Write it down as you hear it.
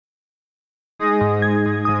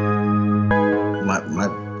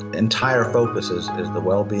entire focus is the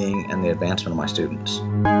well-being and the advancement of my students.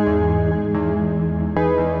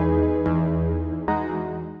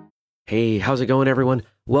 Hey, how's it going, everyone?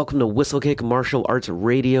 Welcome to Whistlekick Martial Arts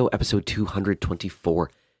Radio, episode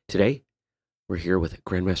 224. Today, we're here with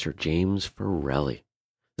Grandmaster James Faralli.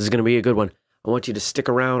 This is going to be a good one. I want you to stick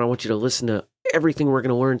around. I want you to listen to everything we're going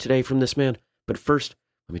to learn today from this man. But first,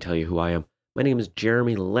 let me tell you who I am. My name is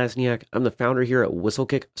Jeremy Lesniak. I'm the founder here at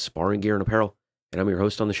Whistlekick Sparring Gear and Apparel, and I'm your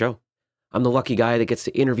host on the show. I'm the lucky guy that gets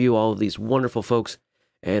to interview all of these wonderful folks,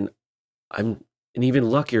 and I'm an even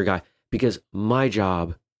luckier guy because my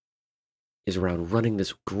job is around running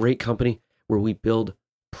this great company where we build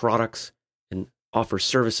products and offer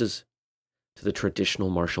services to the traditional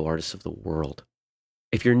martial artists of the world.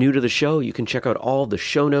 If you're new to the show, you can check out all the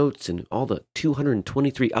show notes and all the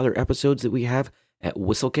 223 other episodes that we have at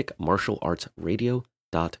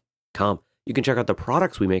whistlekickmartialartsradio.com. You can check out the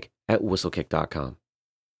products we make at whistlekick.com.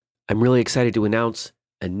 I'm really excited to announce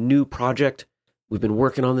a new project. We've been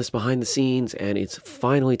working on this behind the scenes, and it's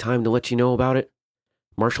finally time to let you know about it.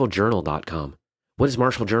 MartialJournal.com. What is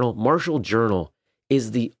Martial Journal? Martial Journal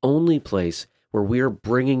is the only place where we are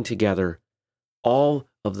bringing together all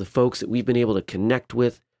of the folks that we've been able to connect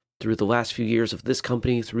with through the last few years of this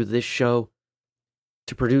company, through this show,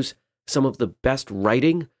 to produce some of the best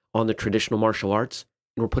writing on the traditional martial arts,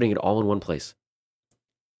 and we're putting it all in one place.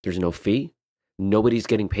 There's no fee. Nobody's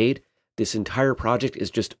getting paid. This entire project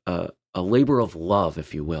is just a labor of love,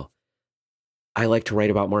 if you will. I like to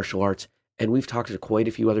write about martial arts, and we've talked to quite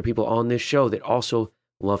a few other people on this show that also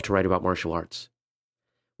love to write about martial arts.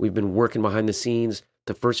 We've been working behind the scenes.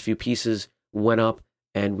 The first few pieces went up,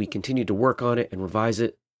 and we continued to work on it and revise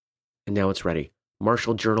it, and now it's ready.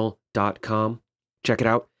 MartialJournal.com. Check it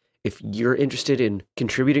out. If you're interested in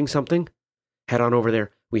contributing something, head on over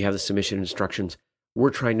there. We have the submission instructions.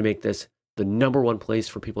 We're trying to make this the number one place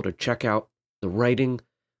for people to check out the writing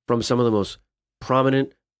from some of the most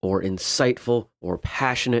prominent or insightful or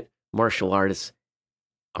passionate martial artists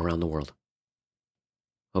around the world.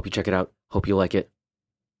 Hope you check it out. Hope you like it.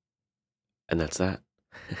 And that's that.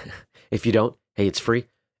 If you don't, hey, it's free,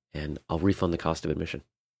 and I'll refund the cost of admission.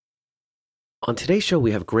 On today's show,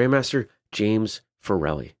 we have Grandmaster James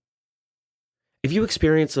Faralli. If you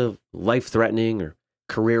experience a life-threatening or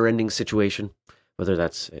career-ending situation, whether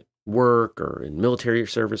that's at work or in military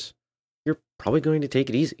service, you're probably going to take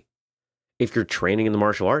it easy. If you're training in the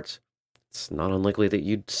martial arts, it's not unlikely that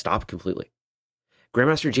you'd stop completely.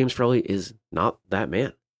 Grandmaster James Faralli is not that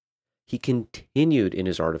man. He continued in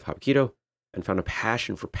his art of Hapkido and found a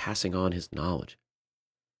passion for passing on his knowledge.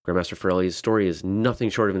 Grandmaster Faralli's story is nothing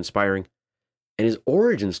short of inspiring, and his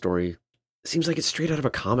origin story seems like it's straight out of a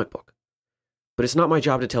comic book. But it's not my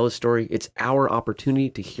job to tell his story. It's our opportunity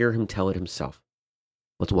to hear him tell it himself.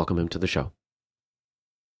 Let's welcome him to the show.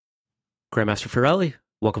 Grandmaster Faralli,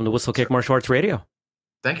 welcome to Whistlekick Martial Arts Radio.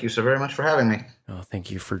 Thank you so very much for having me. Oh,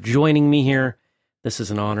 thank you for joining me here. This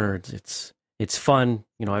is an honor. It's fun.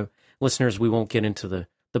 You know, listeners, we won't get into the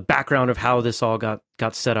background of how this all got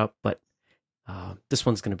set up, but this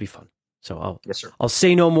one's going to be fun. So Yes, sir. I'll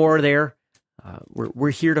say no more there.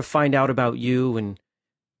 We're here to find out about you, and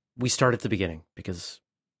we start at the beginning because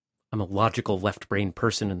I'm a logical left brain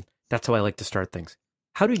person, and that's how I like to start things.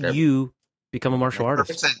 How did you become a martial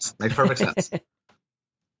artist? Makes perfect sense.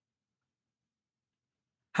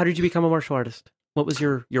 How did you become a martial artist? What was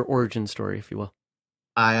your origin story, if you will?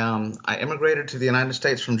 I immigrated to the United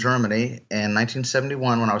States from Germany in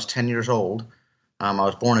 1971 when I was 10 years old. I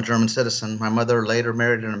was born a German citizen. My mother later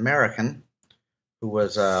married an American who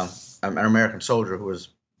was an American soldier who was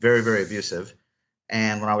very, very abusive.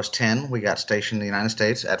 And when I was 10, we got stationed in the United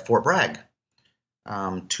States at Fort Bragg.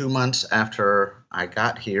 2 months after I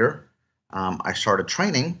got here, I started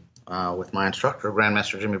training with my instructor,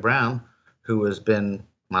 Grandmaster Jimmy Brown, who has been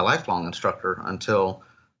my lifelong instructor until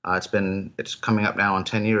it's coming up now on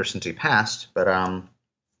 10 years since he passed. But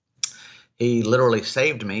he literally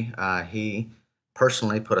saved me. He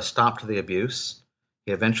personally put a stop to the abuse.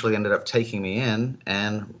 He eventually ended up taking me in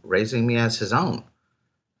and raising me as his own.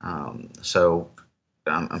 So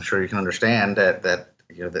I'm sure you can understand that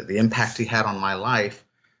the impact he had on my life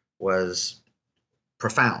was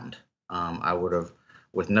profound. I would have,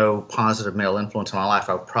 with no positive male influence in my life,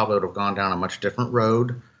 I probably would have gone down a much different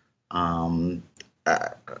road. I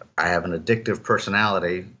have an addictive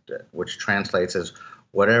personality, which translates as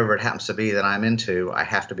whatever it happens to be that I'm into, I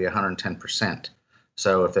have to be 110%.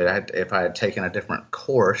 So if I had taken a different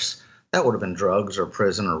course, that would have been drugs or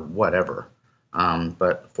prison or whatever.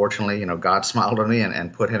 But fortunately, God smiled on me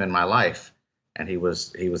and put him in my life, and he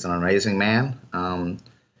was an amazing man.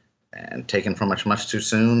 and taken from us much too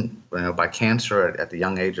soon, by cancer at the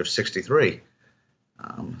young age of 63.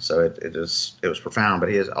 So it was profound.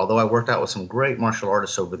 But although I worked out with some great martial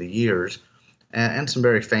artists over the years, and some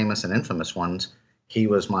very famous and infamous ones, he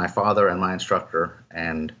was my father and my instructor,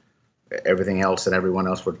 and everything else and everyone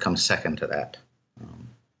else would come second to that.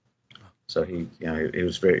 So he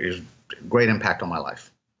was a great impact on my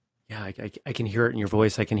life. Yeah, I can hear it in your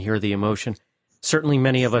voice. I can hear the emotion. Certainly,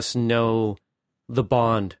 many of us know the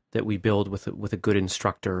bond that we build with a good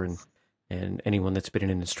instructor, and anyone that's been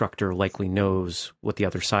an instructor likely knows what the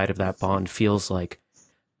other side of that bond feels like.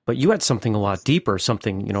 But you had something a lot deeper,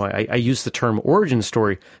 something, I use the term origin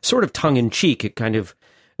story, sort of tongue-in-cheek. It kind of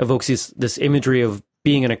evokes this imagery of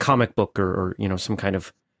being in a comic book or some kind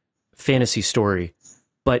of fantasy story.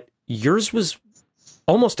 But yours was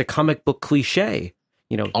almost a comic book cliche,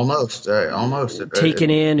 Almost. Taken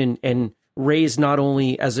in and raised not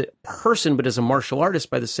only as a person, but as a martial artist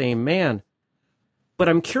by the same man. But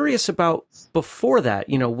I'm curious about before that,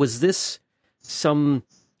 was this some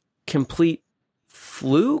complete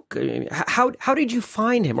fluke? How did you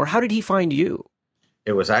find him, or how did he find you?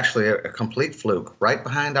 It was actually a complete fluke. Right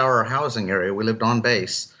behind our housing area, we lived on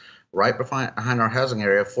base. Right behind our housing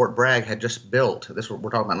area, Fort Bragg had just built. We're talking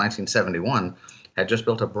about 1971. Had just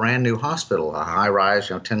built a brand new hospital, a high-rise,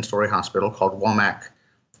 10-story hospital called Womack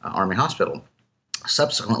Army Hospital.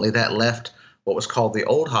 Subsequently, that left what was called the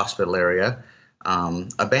old hospital area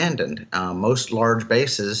abandoned. Most large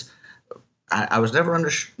bases, I was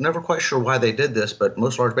never quite sure why they did this, but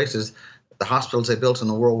most large bases, the hospitals they built in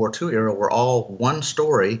the World War II era were all one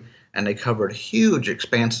story, and they covered huge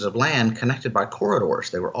expanses of land connected by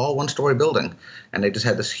corridors. They were all one-story building, and they just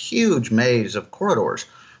had this huge maze of corridors.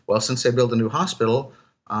 Well, since they built a new hospital,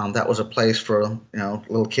 that was a place for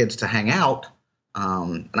little kids to hang out,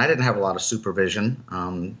 and I didn't have a lot of supervision.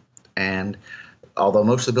 And although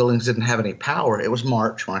most of the buildings didn't have any power, it was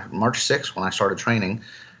March 6th when I started training,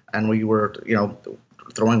 and we were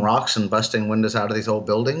throwing rocks and busting windows out of these old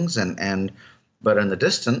buildings, but in the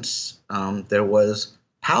distance there was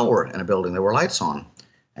power in a building. There were lights on,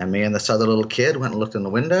 and me and this other little kid went and looked in the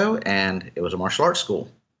window, and it was a martial arts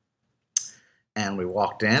school. And we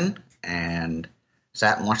walked in and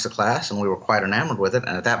sat and watched the class, and we were quite enamored with it.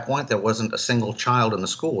 And at that point, there wasn't a single child in the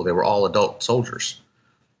school. They were all adult soldiers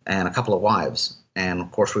and a couple of wives. And, of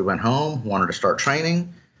course, we went home, wanted to start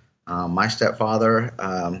training. My stepfather,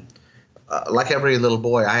 like every little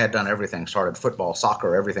boy, I had done everything, started football,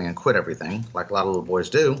 soccer, everything, and quit everything, like a lot of little boys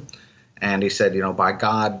do. And he said, by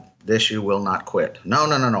God, this you will not quit. No,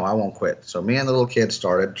 I won't quit. So me and the little kid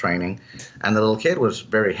started training, and the little kid was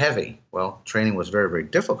very heavy. Well, training was very, very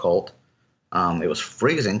difficult. It was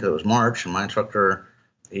freezing because it was March, and my instructor,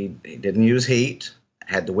 he didn't use heat,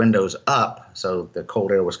 had the windows up, so the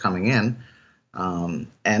cold air was coming in.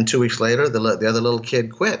 And 2 weeks later, the other little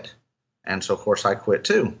kid quit. And so, of course, I quit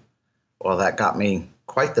too. Well, that got me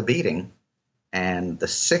quite the beating. And the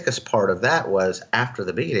sickest part of that was after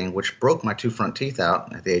the beating, which broke my 2 front teeth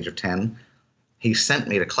out at the age of 10, he sent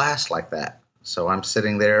me to class like that. So I'm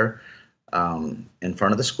sitting there in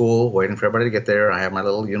front of the school, waiting for everybody to get there. I have my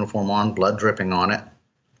little uniform on, blood dripping on it.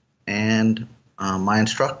 And my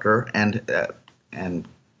instructor, and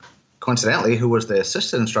coincidentally, who was the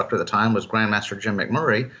assistant instructor at the time, was Grandmaster Jim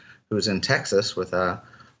McMurray, who was in Texas with the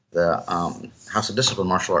House of Discipline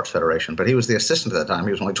Martial Arts Federation. But he was the assistant at the time.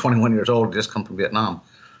 He was only 21 years old, just come from Vietnam.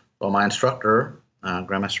 Well, my instructor,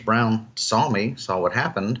 Grandmaster Brown, saw what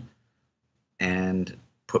happened, and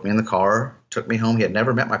put me in the car, took me home. He had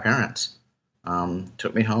never met my parents.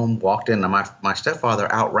 Took me home, walked in. Now, my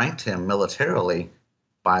stepfather outranked him militarily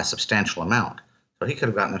by a substantial amount. So he could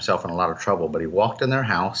have gotten himself in a lot of trouble, but he walked in their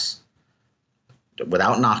house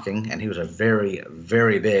without knocking, and he was a very,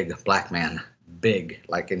 very big black man. Big,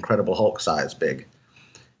 like Incredible Hulk size big.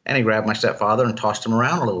 And he grabbed my stepfather and tossed him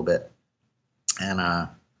around a little bit, and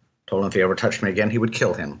told him if he ever touched me again, he would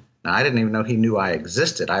kill him. Now, I didn't even know he knew I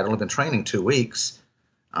existed. I had only been training 2 weeks,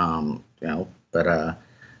 so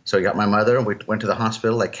he got my mother, and we went to the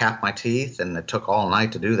hospital. They capped my teeth, and it took all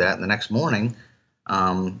night to do that. And the next morning,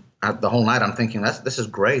 the whole night I'm thinking, this is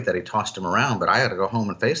great that he tossed him around, but I had to go home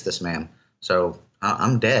and face this man. So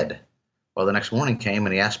I'm dead. Well, the next morning came,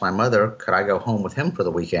 and he asked my mother, could I go home with him for the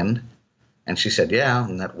weekend? And she said, yeah.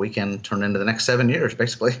 And that weekend turned into the next 7 years,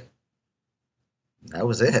 basically. That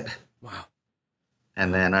was it. Wow.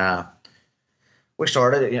 And then we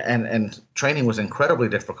started, and training was incredibly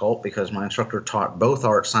difficult because my instructor taught both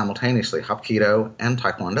arts simultaneously, Hapkido and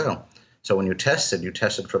Taekwondo. So when you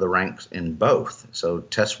tested for the ranks in both. So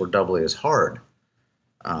tests were doubly as hard.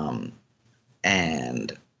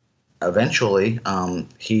 And eventually,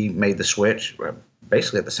 he made the switch,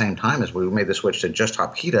 basically at the same time as we made the switch to just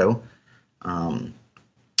Hapkido,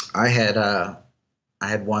 I had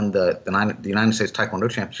won the United States Taekwondo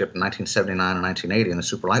Championship in 1979 and 1980 in the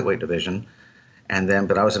super lightweight division.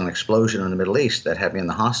 But I was in an explosion in the Middle East that had me in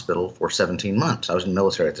the hospital for 17 months. I was in the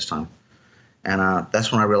military at this time. And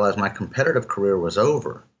that's when I realized my competitive career was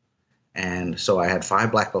over. And so I had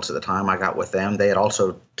 5 black belts at the time. I got with them. They had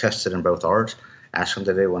also tested in both arts, asked them,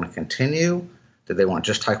 did they want to continue? Did they want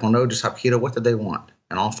just Taekwondo, just Hapkido? What did they want?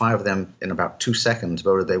 And all 5 of them, in about 2 seconds,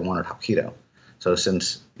 voted they wanted Hapkido. So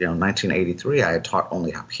since 1983, I had taught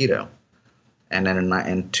only Hapkido. And then in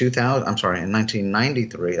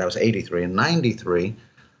 1993, that was 83. In 93,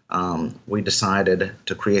 we decided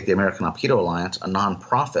to create the American Hapkido Alliance, a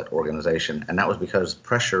nonprofit organization, and that was because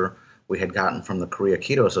pressure we had gotten from the Korea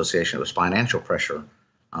Kido Association. It was financial pressure,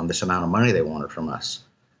 this amount of money they wanted from us.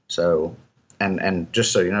 So, and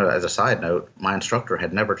just so you know, as a side note, my instructor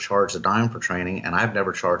had never charged a dime for training, and I've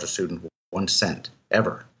never charged a student 1 cent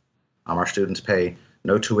ever. Our students pay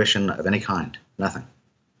no tuition of any kind, nothing.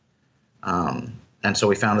 And so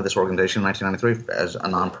we founded this organization in 1993 as a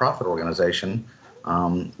nonprofit organization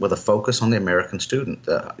with a focus on the American student.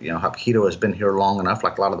 Hapkido has been here long enough,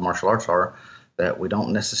 like a lot of the martial arts are, that we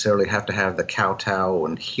don't necessarily have to have the kowtow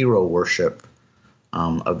and hero worship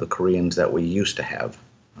of the Koreans that we used to have.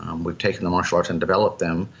 We've taken the martial arts and developed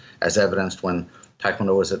them, as evidenced when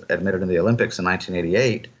Taekwondo was admitted in the Olympics in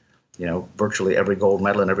 1988. Virtually every gold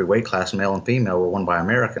medal in every weight class, male and female, were won by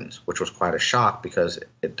Americans, which was quite a shock because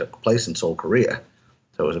it took place in Seoul, Korea.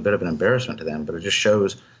 So it was a bit of an embarrassment to them, but it just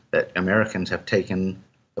shows that Americans have taken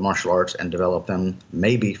the martial arts and developed them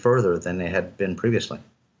maybe further than they had been previously.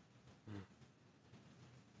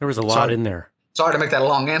 There was a lot in there. Sorry to make that a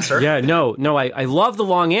long answer. Yeah, no, I love the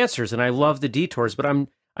long answers and I love the detours, but I'm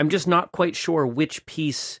just not quite sure which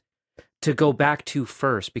piece to go back to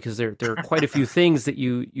first, because there are quite a few things that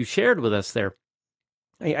you shared with us there.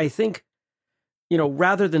 I think,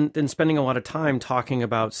 rather than spending a lot of time talking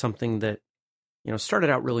about something that,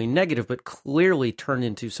 started out really negative, but clearly turned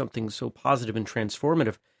into something so positive and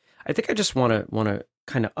transformative, I think I just want to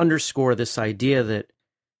kind of underscore this idea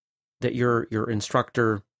that your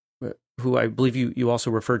instructor, who I believe you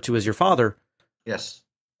also referred to as your father. Yes.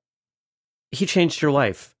 He changed your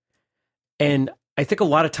life. And I think a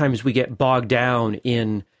lot of times we get bogged down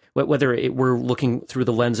in whether we're looking through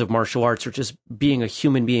the lens of martial arts or just being a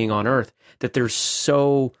human being on earth, that there's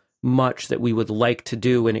so much that we would like to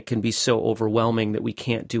do and it can be so overwhelming that we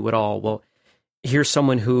can't do it all. Well, here's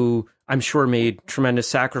someone who I'm sure made tremendous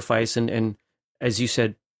sacrifice and as you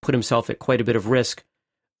said, put himself at quite a bit of risk,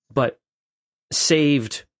 but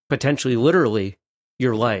saved potentially literally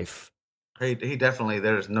your life. He definitely,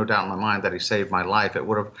 there's no doubt in my mind that he saved my life. It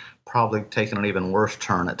would have probably taken an even worse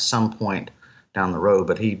turn at some point down the road,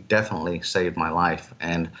 but he definitely saved my life.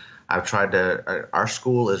 And I've tried to, our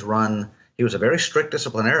school is run, he was a very strict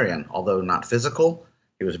disciplinarian, although not physical.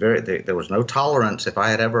 He was there was no tolerance. If I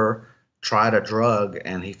had ever tried a drug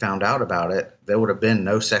and he found out about it, there would have been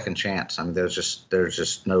no second chance. I mean, there's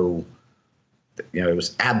just no, it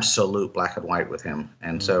was absolute black and white with him.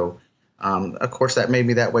 And so, of course, that made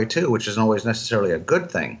me that way too, which isn't always necessarily a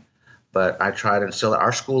good thing. But I try to instill that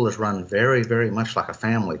our school is run very, very much like a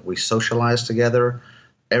family. We socialize together.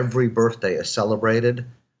 Every birthday is celebrated.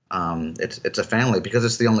 It's a family because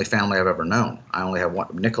it's the only family I've ever known. I only have one.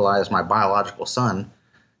 Nikolai is my biological son,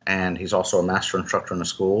 and he's also a master instructor in the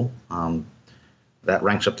school. That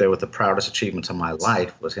ranks up there with the proudest achievements of my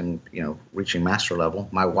life was him, reaching master level.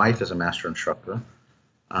 My wife is a master instructor.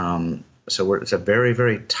 So it's a very,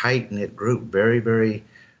 very tight-knit group, very, very,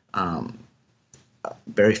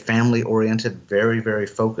 very family-oriented, very, very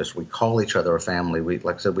focused. We call each other a family.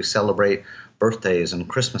 Like I said, we celebrate birthdays and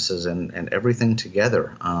Christmases and everything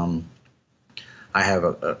together. I have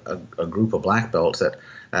a group of black belts that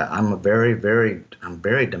I'm very,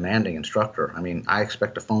 very demanding instructor. I mean, I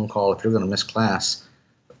expect a phone call if you're going to miss class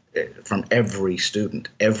from every student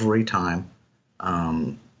every time.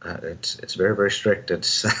 It's very, very strict.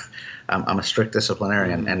 I'm a strict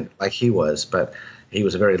disciplinarian, and like he was, but he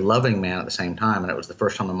was a very loving man at the same time, and it was the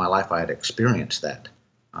first time in my life I had experienced that,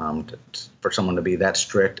 for someone to be that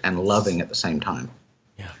strict and loving at the same time.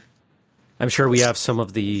 Yeah, I'm sure we have some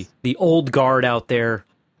of the old guard out there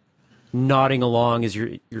nodding along as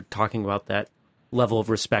you're talking about that level of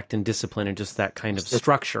respect and discipline and just that kind of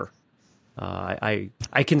structure. I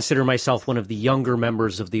consider myself one of the younger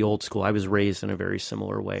members of the old school. I was raised in a very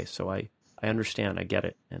similar way, so I understand, I get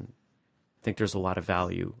it, and I think there's a lot of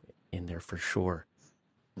value in there for sure.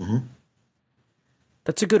 Mm-hmm.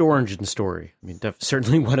 That's a good origin story. I mean,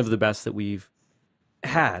 certainly one of the best that we've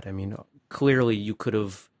had. I mean, clearly you could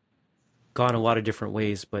have gone a lot of different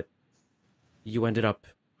ways, but you ended up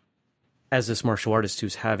as this martial artist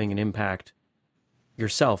who's having an impact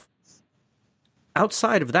yourself.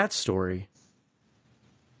 Outside of that story,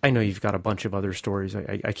 I know you've got a bunch of other stories.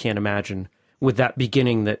 I can't imagine with that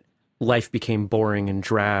beginning that life became boring and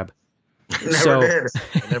drab. It never did.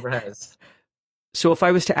 It never has. So if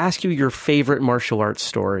I was to ask you your favorite martial arts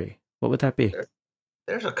story, what would that be?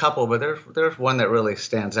 There's a couple, but there's one that really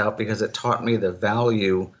stands out because it taught me the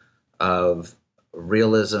value of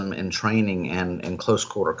realism in training and in close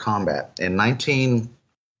quarter combat. In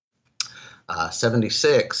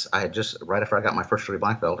 1976, I had just, right after I got my first degree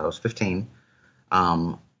black belt, I was 15.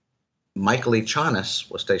 Michael E.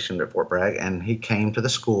 Chanis was stationed at Fort Bragg, and he came to the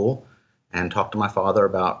school and talked to my father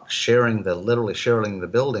about literally sharing the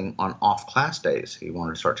building on off class days. He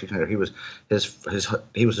wanted to start teaching there. He was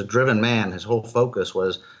a driven man. His whole focus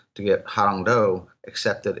was to get Harang-Do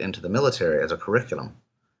accepted into the military as a curriculum.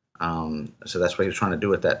 So that's what he was trying to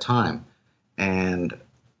do at that time. And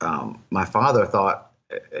my father thought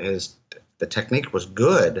the technique was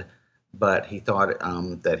good, but he thought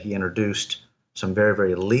that he introduced some very,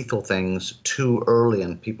 very lethal things too early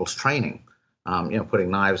in people's training.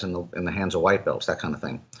 Putting knives in the hands of white belts, that kind of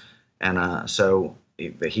thing. And so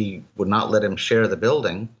he would not let him share the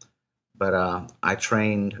building. But I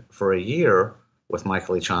trained for a year with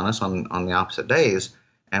Michael E. Chanis on the opposite days.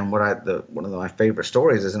 And one of my favorite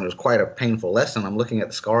stories is, and it was quite a painful lesson. I'm looking at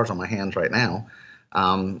the scars on my hands right now.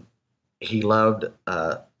 He loved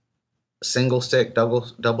single stick,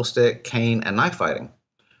 double stick, cane, and knife fighting.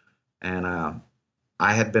 And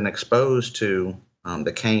I had been exposed to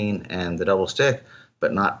the cane and the double stick,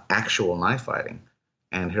 but not actual knife fighting.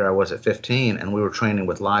 And here I was at 15, and we were training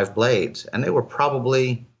with live blades. And they were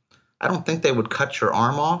probably, I don't think they would cut your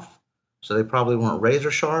arm off, so they probably weren't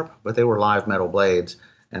razor sharp, but they were live metal blades.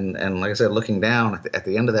 And like I said, looking down at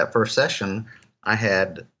the end of that first session, I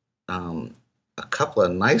had a couple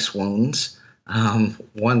of nice wounds,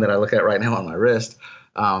 one that I look at right now on my wrist,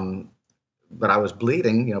 but I was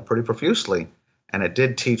bleeding, pretty profusely. And it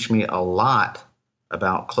did teach me a lot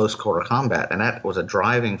about close quarter combat, and that was a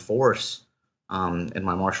driving force in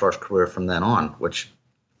my martial arts career from then on, which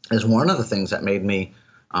is one of the things that made me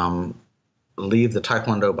leave the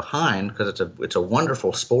Taekwondo behind, because it's a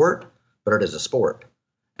wonderful sport, but it is a sport,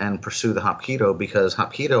 and pursue the Hapkido, because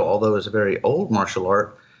Hapkido, although it's a very old martial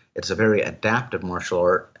art, it's a very adaptive martial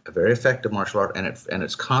art, a very effective martial art, and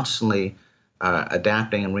it's constantly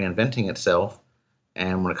adapting and reinventing itself.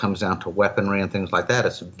 And when it comes down to weaponry and things like that,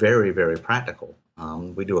 it's very, very practical.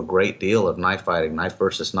 We do a great deal of knife fighting, knife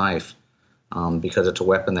versus knife, because it's a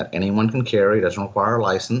weapon that anyone can carry, doesn't require a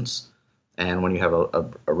license. And when you have a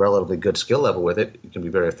relatively good skill level with it, you can be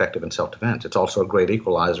very effective in self-defense. It's also a great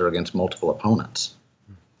equalizer against multiple opponents.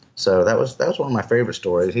 So that was one of my favorite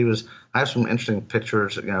stories. I have some interesting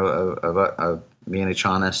pictures, of me and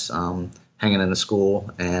Chanis hanging in the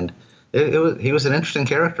school, and he was an interesting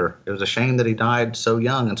character. It was a shame that he died so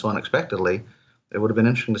young and so unexpectedly. It would have been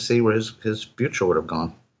interesting to see where his future would have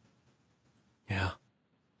gone. Yeah.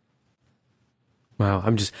 Wow.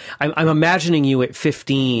 I'm imagining you at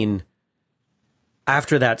 15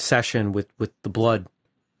 after that session with the blood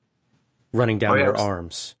running down your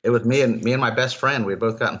arms. It was me and my best friend. We had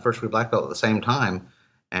both gotten first degree black belt at the same time.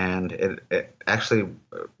 And it actually,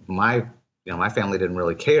 my family didn't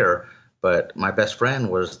really care, but my best friend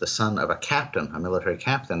was the son of a military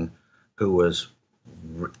captain, who was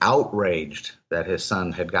outraged that his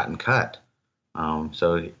son had gotten cut.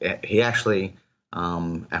 So he actually,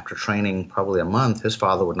 after training probably a month, his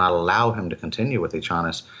father would not allow him to continue with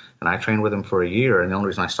Chanis. And I trained with him for a year. And the only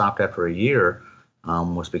reason I stopped after a year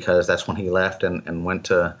was because that's when he left and went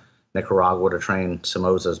to Nicaragua to train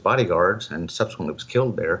Somoza's bodyguards, and subsequently was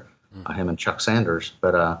killed there, him and Chuck Sanders.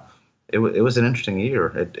 But it was an interesting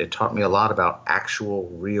year. It taught me a lot about actual,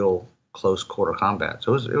 real close quarter combat.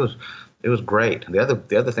 So it was great. The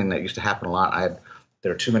other thing that used to happen a lot,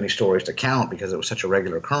 there are too many stories to count because it was such a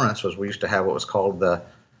regular occurrence, was we used to have what was called the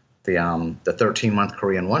 13-month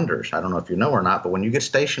Korean Wonders. I don't know if you know or not, but when you get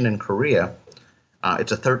stationed in Korea,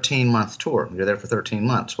 it's a 13-month tour. You're there for 13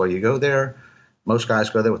 months. Well, you go there. Most guys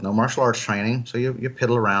go there with no martial arts training, so you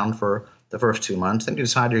piddle around for the first 2 months, then you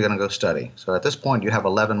decide you're going to go study. So at this point, you have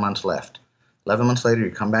 11 months left. 11 months later, you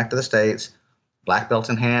come back to the States, black belt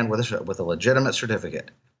in hand with a legitimate certificate.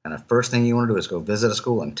 And the first thing you want to do is go visit a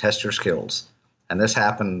school and test your skills. And this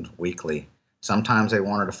happened weekly. Sometimes they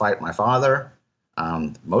wanted to fight my father.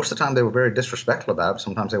 Most of the time, they were very disrespectful about it.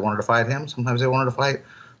 Sometimes they wanted to fight him. Sometimes they wanted to fight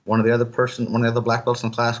one of the other black belts in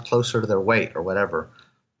the class closer to their weight or whatever.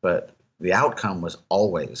 But the outcome was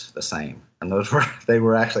always the same. And they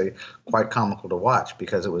were actually quite comical to watch,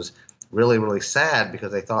 because it was really, really sad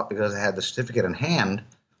because they thought because they had the certificate in hand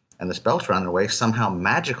and this belt around their waist, somehow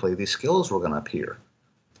magically these skills were going to appear.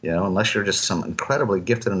 Unless you're just some incredibly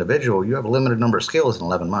gifted individual, you have a limited number of skills in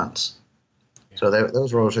 11 months. Yeah. So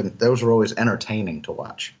those were always entertaining to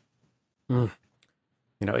watch.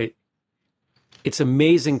 It's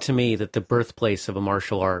amazing to me that the birthplace of a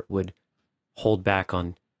martial art would hold back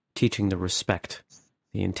on teaching the respect,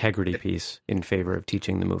 the integrity piece in favor of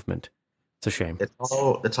teaching the movement. It's a shame.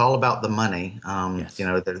 It's all about the money. Yes.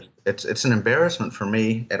 It's an embarrassment for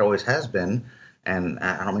me. It always has been. And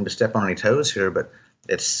I don't mean to step on any toes here, but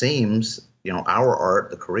it seems, our art,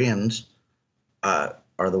 the Koreans, are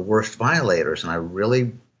the worst violators. And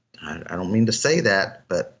I don't mean to say that,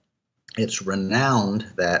 but it's renowned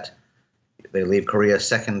that they leave Korea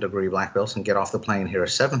 2nd degree black belts and get off the plane here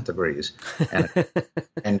as 7th degrees.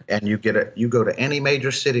 And and you go to any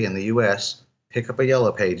major city in the U.S., pick up a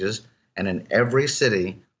Yellow Pages, and in every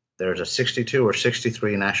city there's a 62 or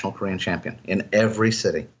 63 national Korean champion in every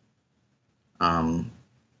city. And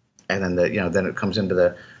then then it comes into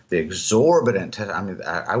the exorbitant.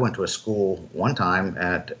 I went to a school one time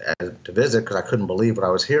to visit because I couldn't believe what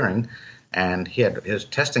I was hearing, and his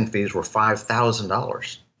testing fees were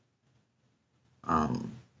 $5,000.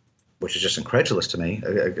 Which is just incredulous to me,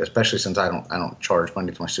 especially since I don't charge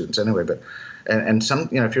money to my students anyway. But and some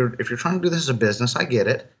if you're trying to do this as a business, I get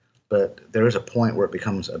it, but there is a point where it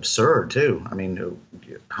becomes absurd too. I mean,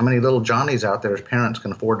 how many little Johnnies out there's parents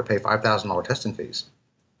can afford to pay $5,000 testing fees?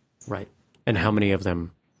 Right, and how many of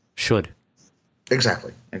them should?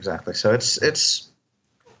 Exactly. So it's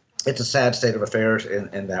a sad state of affairs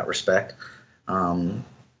in that respect.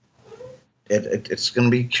 It's going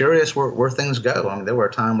to be curious where things go. I mean, there were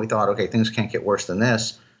a time we thought, okay, things can't get worse than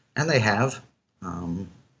this, and they have.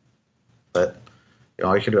 But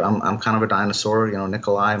all you could do, I'm kind of a dinosaur.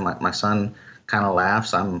 Nikolai, my son, kind of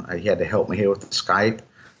laughs. He had to help me here with the Skype.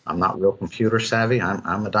 I'm not real computer savvy.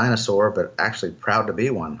 I'm a dinosaur, but actually proud to be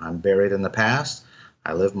one. I'm buried in the past.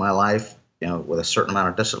 I live my life, with a certain amount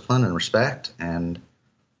of discipline and respect, and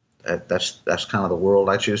that's kind of the world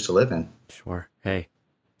I choose to live in. Sure. Hey.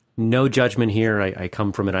 No judgment here. I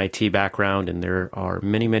come from an IT background, and there are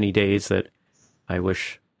many, many days that I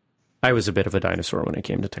wish I was a bit of a dinosaur when it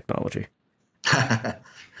came to technology.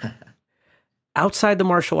 Outside the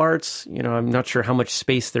martial arts, I'm not sure how much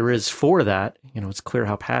space there is for that. It's clear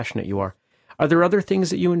how passionate you are. Are there other things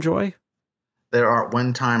that you enjoy? There are,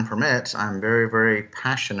 when time permits. I'm very, very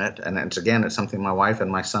passionate, and it's something my wife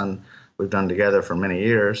and my son, we've done together for many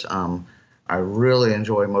years. I really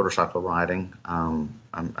enjoy motorcycle riding.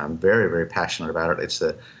 I'm very, very passionate about it.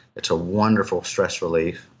 It's a wonderful stress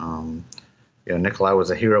relief. Nikolai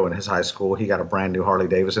was a hero in his high school. He got a brand new Harley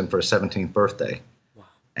Davidson for his 17th birthday. Wow.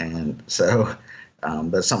 And so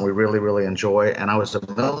that's something we really, really enjoy. And I was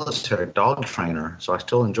a military dog trainer, so I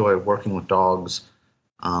still enjoy working with dogs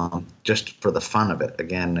just for the fun of it.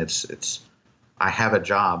 Again, I have a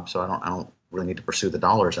job, so I don't really need to pursue the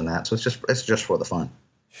dollars in that. So it's just for the fun.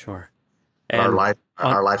 Sure. And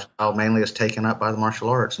our lifestyle mainly is taken up by the martial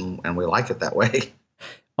arts, and we like it that way.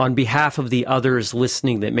 On behalf of the others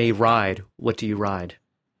listening that may ride, what do you ride?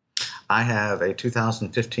 I have a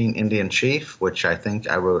 2015 Indian Chief, which I think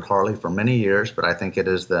I rode Harley for many years, but I think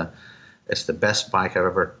it's the best bike I've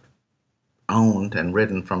ever owned and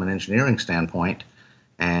ridden from an engineering standpoint.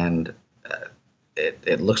 And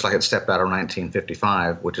it looks like it stepped out of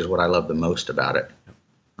 1955, which is what I love the most about it.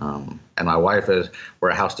 And my wife we're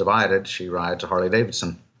a house divided. She rides a Harley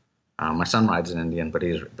Davidson. My son rides an Indian, but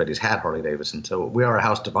he's had Harley Davidson. So we are a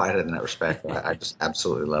house divided in that respect. I just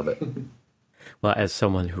absolutely love it. Well, as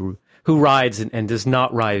someone who rides and does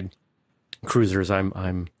not ride cruisers,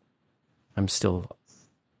 I'm still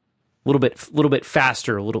a little bit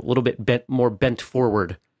faster, a little bit more bent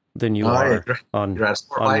forward than you are on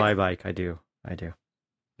my bike. I do.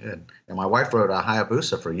 Good. And my wife rode a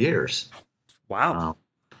Hayabusa for years. Wow.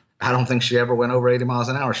 I don't think she ever went over 80 miles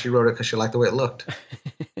an hour. She rode it because she liked the way it looked.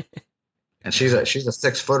 And she's a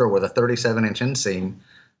 6-footer with a 37-inch inseam,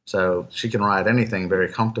 so she can ride anything very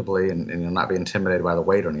comfortably and not be intimidated by the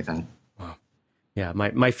weight or anything. Wow. Yeah,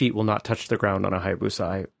 my feet will not touch the ground on a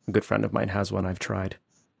Hayabusa. A good friend of mine has one. I've tried.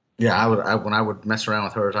 Yeah, when I would mess around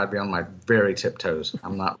with hers, I'd be on my very tiptoes.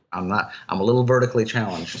 I'm a little vertically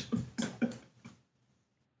challenged.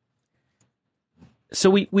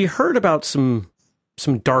 So we heard about some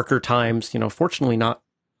darker times, fortunately not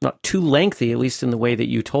too lengthy, at least in the way that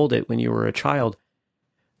you told it when you were a child.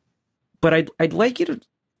 But I'd like you to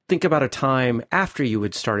think about a time after you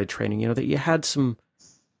had started training, that you had some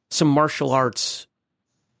martial arts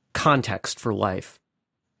context for life.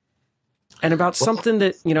 And about something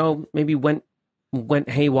that, maybe went went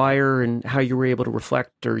haywire and how you were able to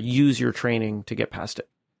reflect or use your training to get past it?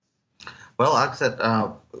 Well, like I said,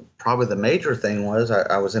 probably the major thing was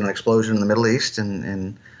I was in an explosion in the Middle East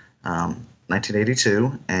in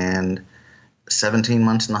 1982, and 17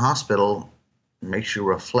 months in the hospital makes you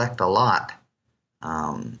reflect a lot.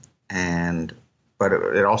 But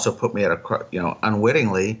it also put me at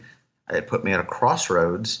unwittingly, it put me at a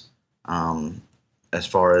crossroads as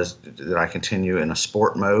far as did I continue in a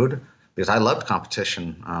sport mode, because I loved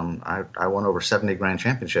competition. I won over 70 grand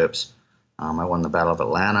championships. I won the Battle of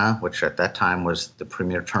Atlanta, which at that time was the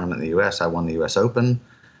premier tournament in the U.S. I won the U.S. Open.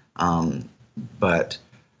 But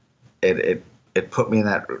it put me in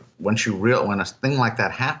that, when a thing like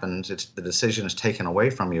that happens, the decision is taken away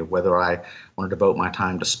from you, whether I want to devote my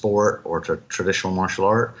time to sport or to traditional martial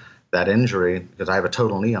art. That injury, because I have a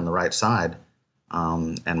total knee on the right side,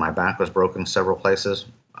 and my back was broken several places,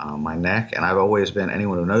 my neck, and I've always been,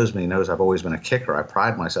 anyone who knows me knows I've always been a kicker. I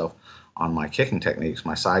pride myself on my kicking techniques,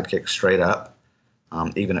 my side kick straight up,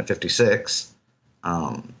 even at 56.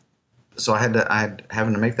 So I had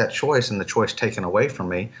having to make that choice, and the choice taken away from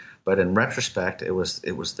me. But in retrospect, it was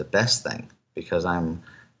the best thing, because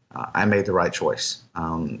I made the right choice.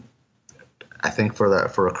 I think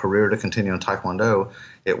for a career to continue in Taekwondo,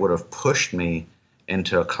 it would have pushed me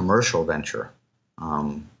into a commercial venture,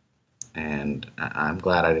 and I'm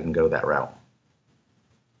glad I didn't go that route.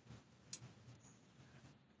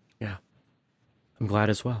 Yeah, I'm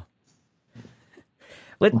glad as well.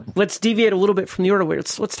 Let's deviate a little bit from the order.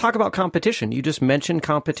 Let's talk about competition. You just mentioned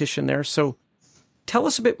competition there, so tell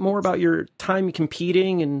us a bit more about your time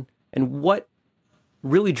competing and what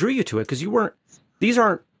really drew you to it, because these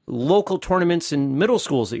aren't local tournaments in middle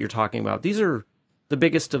schools that you're talking about. These are the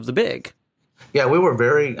biggest of the big. Yeah, we were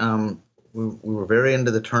very we were very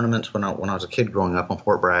into the tournaments when I was a kid growing up in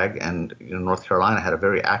Fort Bragg, and North Carolina had a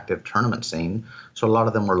very active tournament scene. So a lot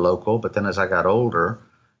of them were local. But then as I got older,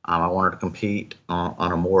 I wanted to compete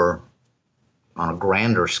on a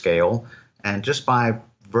grander scale, and just by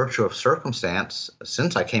virtue of circumstance,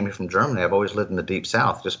 since I came here from Germany, I've always lived in the Deep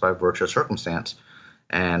South, just by virtue of circumstance.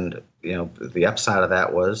 And the upside of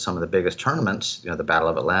that was some of the biggest tournaments, the Battle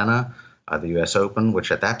of Atlanta, the U.S. Open,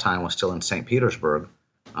 which at that time was still in St. Petersburg,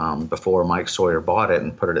 before Mike Sawyer bought it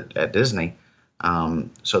and put it at Disney.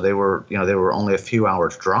 So they were only a few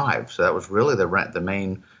hours drive. So that was really the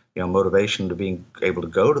main motivation to being able to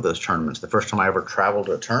go to those tournaments. The first time I ever traveled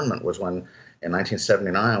to a tournament was in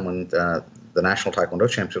 1979, when the National Taekwondo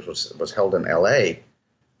Championships was held in L.A.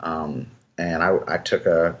 And I took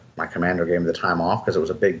my commander gave me the time off because it was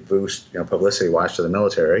a big boost, publicity-wise, to the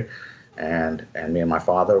military. And me and my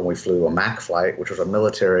father, we flew a MAC flight, which was a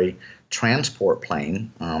military transport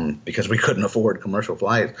plane, because we couldn't afford commercial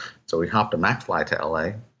flights. So we hopped a MAC flight to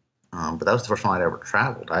L.A. But that was the first time I'd ever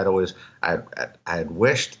traveled. I had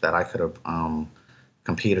wished that I could have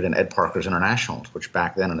competed in Ed Parker's Internationals, which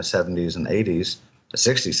back then in the 70s and 80s, the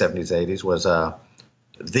 60s, 70s, 80s, was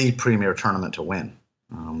the premier tournament to win.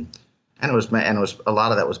 And it was a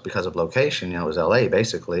lot of that was because of location. It was LA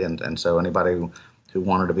basically, and so anybody who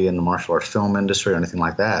wanted to be in the martial arts film industry or anything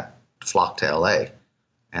like that flocked to LA.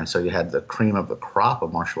 And so you had the cream of the crop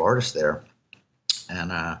of martial artists there. And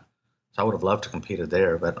so I would have loved to have competed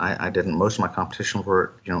there, but I didn't. Most of my competitions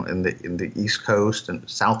were in the East Coast and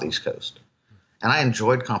Southeast Coast. And I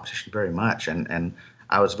enjoyed competition very much, and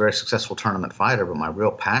I was a very successful tournament fighter, but my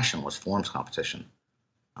real passion was forms competition.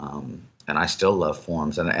 And I still love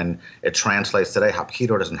forms, and it translates today.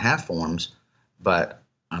 Hapkido doesn't have forms, but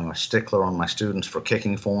I'm a stickler on my students for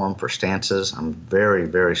kicking form, for stances. I'm very,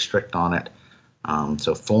 very strict on it.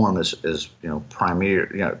 So form is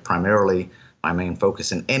primarily my main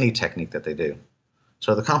focus in any technique that they do.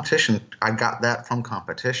 So the competition, I got that from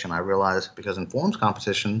competition. I realized, because in forms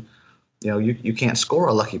competition, you can't score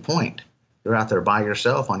a lucky point. You're out there by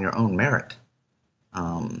yourself on your own merit.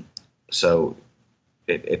 So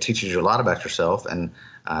it teaches you a lot about yourself, and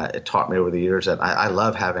it taught me over the years that I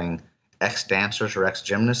love having ex-dancers or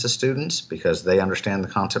ex-gymnasts as students, because they understand the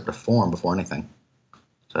concept of form before anything.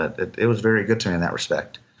 So it was very good to me in that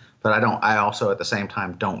respect. But I also at the same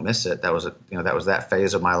time don't miss it. That was that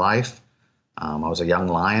phase of my life. I was a young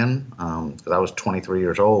lion, because I was 23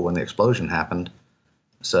 years old when the explosion happened.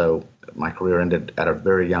 So my career ended at a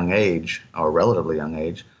very young age, or a relatively young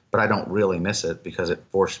age, but I don't really miss it, because it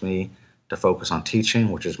forced me to focus on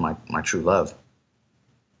teaching, which is my true love.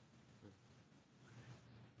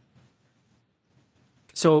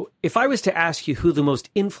 So if I was to ask you who the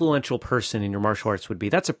most influential person in your martial arts would be,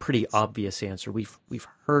 that's a pretty obvious answer. We've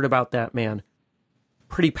heard about that man.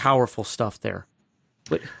 Pretty powerful stuff there.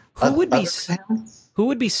 But who would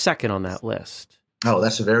be second on that list? Oh,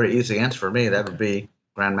 that's a very easy answer for me. That would Okay. be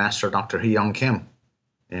Grandmaster Dr. Hee-Young Kim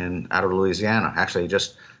out of Louisiana. Actually,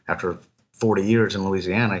 just after 40 years in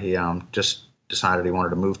Louisiana, he just decided he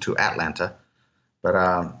wanted to move to Atlanta.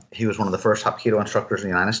 But he was one of the first Hapkido instructors in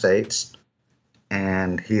the United States,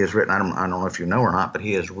 and he has written, I don't know if you know or not, but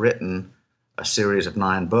he has written a series of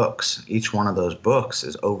 9 books. Each one of those books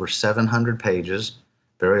is over 700 pages,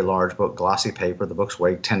 very large book, glossy paper. The books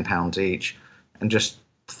weigh 10 pounds each, and just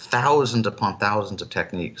thousands upon thousands of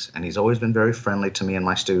techniques. And he's always been very friendly to me and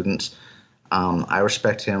my students. I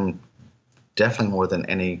respect him definitely more than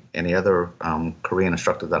any other Korean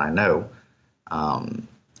instructor that I know.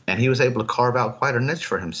 And he was able to carve out quite a niche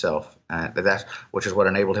for himself. Which is what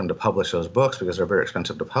enabled him to publish those books, because they're very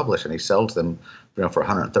expensive to publish, and he sells them, for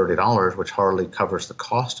 $130, which hardly covers the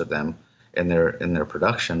cost of them in their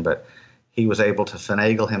production. But he was able to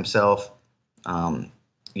finagle himself.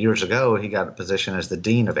 Years ago, he got a position as the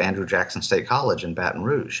dean of Andrew Jackson State College in Baton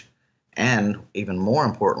Rouge, and even more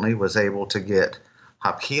importantly, was able to get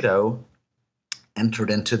Hapkido entered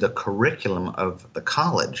into the curriculum of the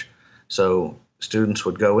college. So students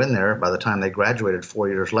would go in there. By the time they graduated 4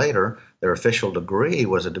 years later, their official degree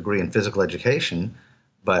was a degree in physical education,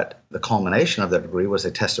 but the culmination of their degree was they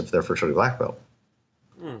tested for their first degree black belt.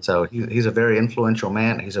 So he's a very influential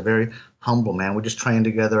man. He's a very humble man. We just trained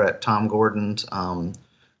together at Tom Gordon's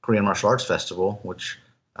Korean Martial Arts Festival, which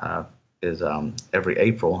is every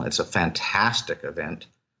April. It's a fantastic event.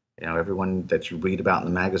 Everyone that you read about in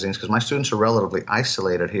the magazines, because my students are relatively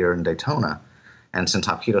isolated here in Daytona. And since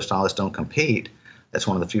Hapkido stylists don't compete, that's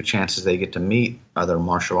one of the few chances they get to meet other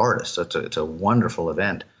martial artists. So it's a wonderful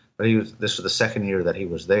event. But this was the second year that he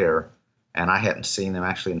was there, and I hadn't seen him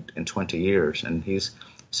actually in 20 years. And he's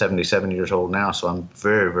 77 years old now, so I'm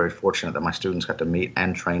very, very fortunate that my students got to meet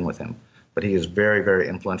and train with him. But he is very, very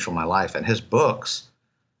influential in my life. And his books,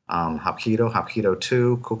 Hapkido, Hapkido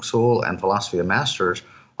 2, Kuksul, and Philosophy of Masters,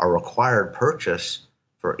 are required purchase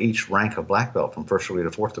for each rank of black belt, from first degree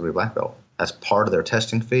to fourth degree black belt. That's part of their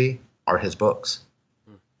testing fee, are his books.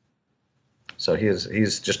 So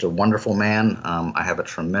he's just a wonderful man. I have a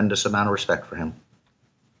tremendous amount of respect for him.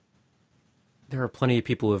 There are plenty of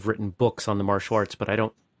people who have written books on the martial arts, but I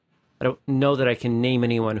don't know that I can name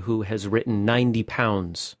anyone who has written 90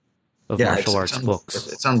 pounds of martial arts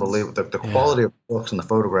books. It's unbelievable. The quality of the books and the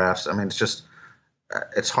photographs. I mean,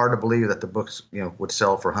 it's hard to believe that the books would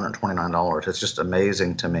sell for $129. It's just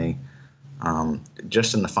amazing to me.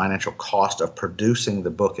 Just in the financial cost of producing the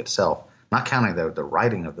book itself, not counting the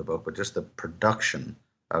writing of the book, but just the production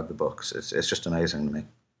of the books. It's just amazing to me.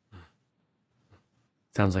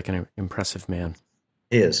 Sounds like an impressive man.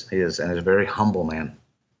 He is, and he's a very humble man.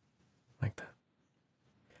 Like that.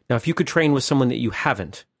 Now, if you could train with someone that you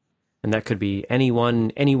haven't, and that could be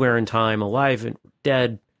anyone, anywhere in time, alive and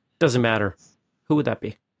dead, doesn't matter, who would that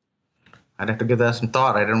be? I'd have to give that some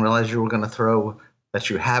thought. I didn't realize you were going to throw that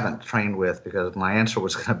you haven't trained with, because my answer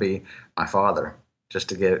was going to be my father, just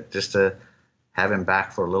to have him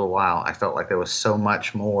back for a little while. I felt like there was so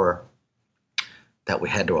much more that we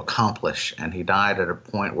had to accomplish, and he died at a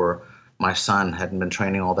point where my son hadn't been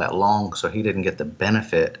training all that long, so he didn't get the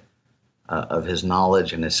benefit of his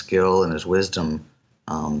knowledge and his skill and his wisdom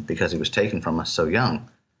because he was taken from us so young.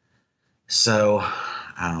 So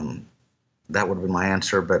that would be my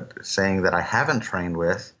answer. But saying that I haven't trained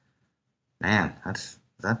with, man, that's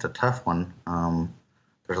a tough one.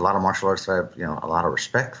 There's a lot of martial arts that I have a lot of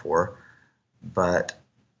respect for, but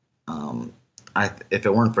if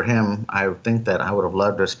it weren't for him, I think that I would have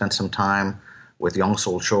loved to spend some time with Yong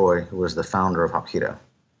Sul Choi, who was the founder of Hapkido.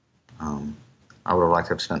 I would have liked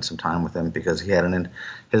to have spent some time with him, because he had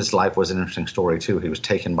his life was an interesting story too. He was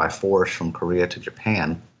taken by force from Korea to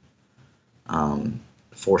Japan,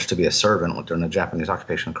 forced to be a servant during the Japanese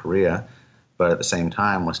occupation of Korea, but at the same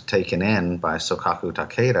time was taken in by Sokaku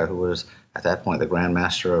Takeda, who was at that point the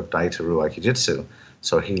Grandmaster of Daitaru Aikijitsu.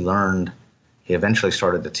 So he eventually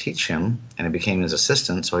started to teach him, and he became his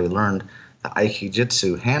assistant, so he learned the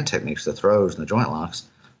Aikijitsu hand techniques, the throws and the joint locks.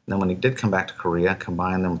 And then when he did come back to Korea,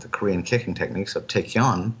 combined them with the Korean kicking techniques of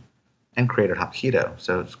Taekyon and created Hapkido.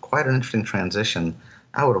 So it's quite an interesting transition.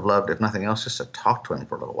 I would have loved, if nothing else, just to talk to him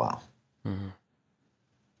for a little while. Mm-hmm.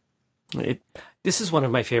 This is one of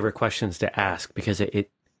my favorite questions to ask, because it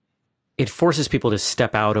forces people to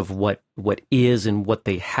step out of what is and what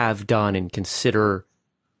they have done and consider,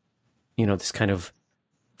 this kind of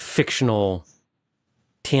fictional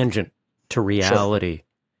tangent to reality.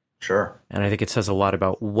 Sure. And I think it says a lot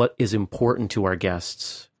about what is important to our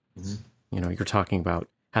guests. Mm-hmm. You're talking about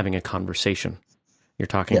having a conversation. You're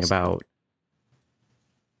talking about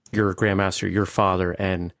your Grandmaster, your father,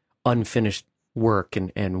 and unfinished work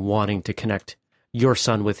and wanting to connect your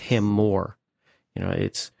son with him more. You know,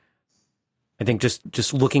 I think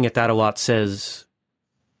just looking at that a lot says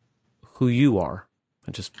who you are.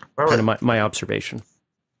 And just kind of my observation.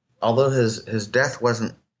 Although his death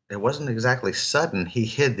wasn't exactly sudden, he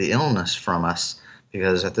hid the illness from us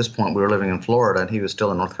because at this point we were living in Florida and he was still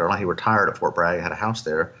in North Carolina. He retired at Fort Bragg, had a house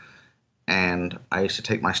there, and I used to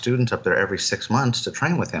take my students up there every 6 months to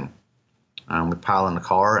train with him. We'd pile in the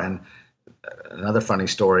car, and another funny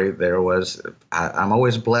story there was I'm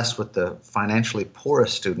always blessed with the financially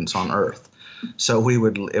poorest students on earth. So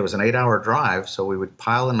it was an 8-hour drive, so we would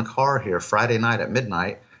pile in the car here Friday night at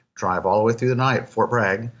midnight, drive all the way through the night, Fort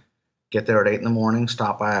Bragg, get there at 8 in the morning,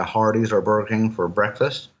 stop by a Hardee's or Burger King for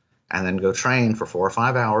breakfast, and then go train for 4 or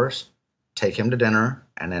 5 hours, take him to dinner,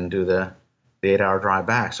 and then do the 8-hour drive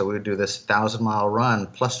back. So we would do this 1,000-mile run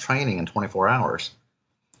plus training in 24 hours.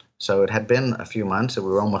 So it had been a few months, and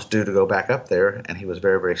we were almost due to go back up there, and he was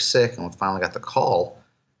very, very sick, and we finally got the call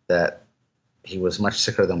that he was much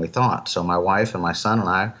sicker than we thought. So my wife and my son and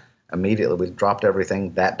I immediately, we dropped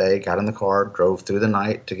everything that day, got in the car, drove through the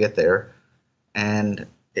night to get there, and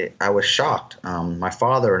I was shocked. My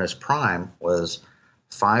father in his prime was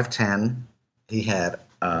 5'10". He had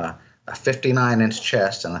a 59-inch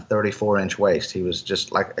chest and a 34-inch waist. He was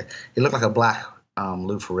just he looked like a black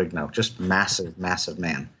Lou Ferrigno, just massive, massive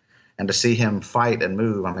man. And to see him fight and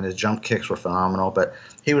move, I mean, his jump kicks were phenomenal, but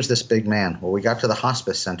he was this big man. Well, we got to the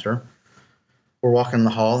hospice center. We're walking in the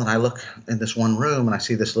hall, and I look in this one room, and I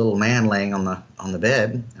see this little man laying on the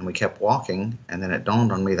bed, and we kept walking, and then it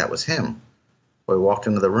dawned on me that was him. We walked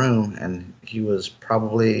into the room, and he was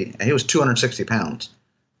 260 pounds,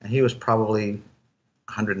 and he was probably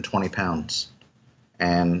 120 pounds.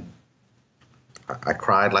 And I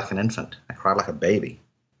cried like an infant. I cried like a baby.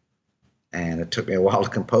 And it took me a while to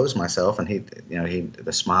compose myself, and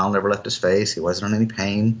the smile never left his face. He wasn't in any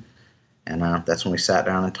pain. And that's when we sat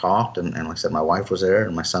down and talked. And like I said, my wife was there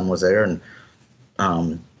and my son was there. And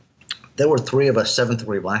there were 3 of us 7th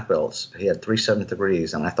degree black belts. He had 3 7th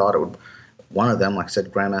degrees. And I thought one of them, like I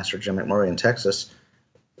said, Grandmaster Jim McMurray in Texas,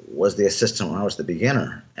 was the assistant when I was the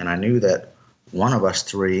beginner. And I knew that one of us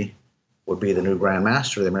 3 would be the new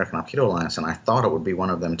Grandmaster of the American Hapkido Alliance. And I thought it would be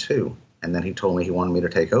one of them too. And then he told me he wanted me to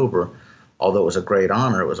take over. Although it was a great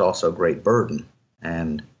honor, it was also a great burden.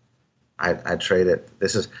 And I trade it.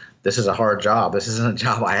 This is a hard job. This isn't a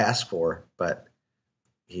job I asked for, but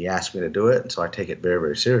he asked me to do it, and so I take it very,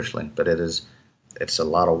 very seriously. But it's a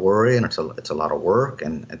lot of worry, and it's a lot of work,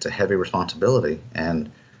 and it's a heavy responsibility.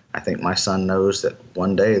 And I think my son knows that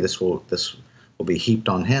one day this will be heaped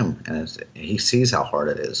on him, and he sees how hard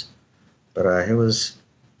it is. But it was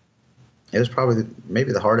probably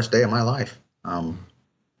maybe the hardest day of my life.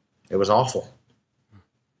 It was awful.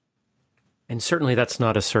 And certainly that's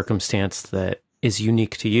not a circumstance that is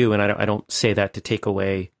unique to you. And I don't say that to take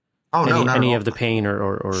away any of the pain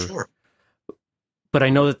or Sure. But I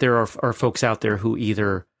know that there are folks out there who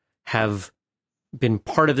either have been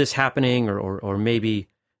part of this happening or maybe,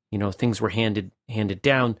 things were handed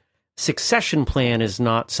down. Succession plan is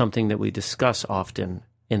not something that we discuss often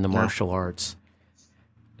in the martial arts.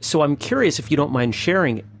 So I'm curious if you don't mind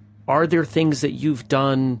sharing, are there things that you've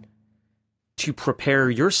done to prepare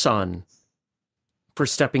your son for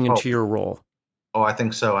stepping into your role? Oh, I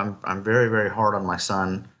think so. I'm very, very hard on my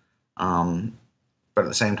son, but at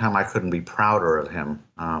the same time, I couldn't be prouder of him.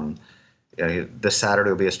 This Saturday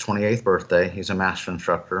will be his 28th birthday. He's a master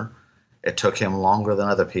instructor. It took him longer than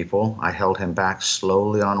other people. I held him back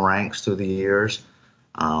slowly on ranks through the years,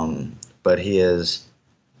 but he is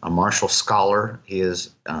a martial scholar. He is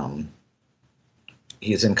in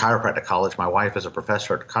chiropractic college. My wife is a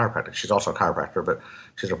professor at chiropractic. She's also a chiropractor, but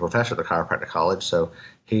she's a professor at the chiropractic college. So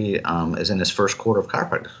he is in his first quarter of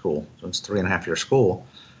chiropractic school. So it's 3.5-year school.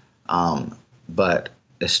 But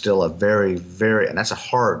it's still a very, very, and that's a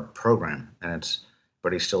hard program.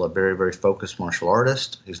 But he's still a very, very focused martial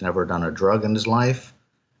artist. He's never done a drug in his life.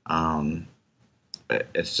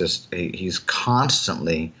 It's just, he's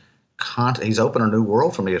constantly, he's opened a new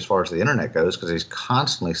world for me as far as the internet goes, because he's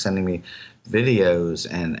constantly sending me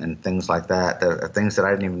videos and things like that, things that I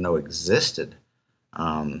didn't even know existed,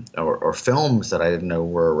 or films that I didn't know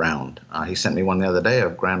were around. He sent me one the other day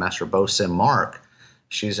of Grandmaster Bo Sim Mark.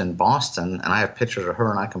 She's in Boston, and I have pictures of her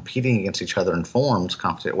and I competing against each other in forms,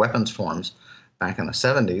 competitive weapons forms, back in the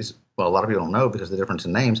 70s. Well, a lot of people don't know because of the difference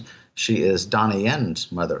in names. She is Donnie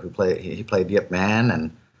Yen's mother, he played Yip Man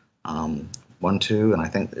and 1, 2, and I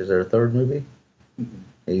think, is there a third movie?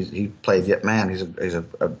 He played Yip Man. He's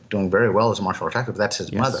doing very well as a martial arts actor, but that's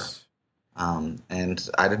his mother. And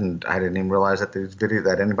I didn't even realize that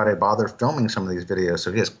that anybody bothered filming some of these videos.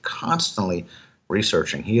 So he is constantly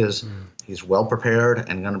researching. He's well prepared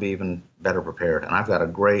and going to be even better prepared. And I've got a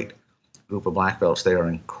great group of black belts. They are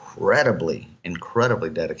incredibly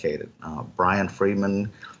dedicated. Brian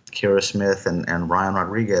Friedman, Kira Smith, and Ryan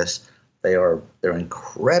Rodriguez. They're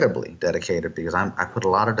incredibly dedicated because I put a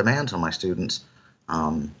lot of demands on my students.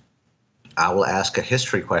 I will ask a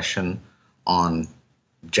history question on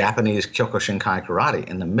Japanese Kyokushinkai karate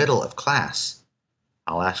in the middle of class.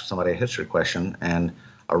 I'll ask somebody a history question, and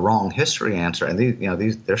a wrong history answer, and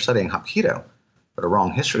they're studying Hapkido, but a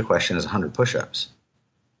wrong history question is 100 push-ups.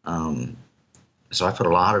 So I put a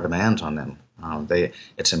lot of demands on them.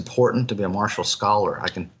 It's important to be a martial scholar.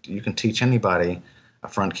 You can teach anybody a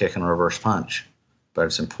front kick and a reverse punch, but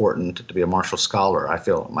it's important to be a martial scholar. I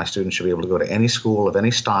feel my students should be able to go to any school of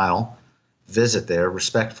any style, visit there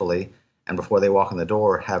respectfully, and before they walk in the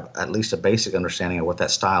door, have at least a basic understanding of what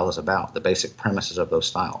that style is about, the basic premises of those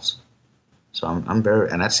styles. So I'm very,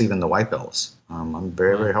 and that's even the white belts. I'm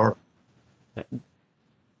very, very hard.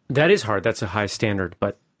 That is hard. That's a high standard.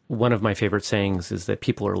 But one of my favorite sayings is that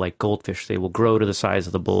people are like goldfish. They will grow to the size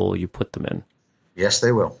of the bowl you put them in. Yes,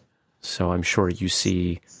 they will. So I'm sure you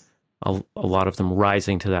see a lot of them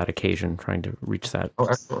rising to that occasion, trying to reach that,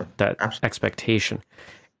 absolutely. Expectation.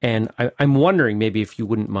 And I'm wondering maybe if you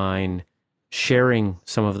wouldn't mind sharing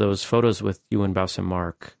some of those photos with you and Bausem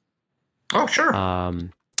Mark. Oh, sure.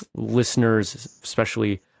 Listeners,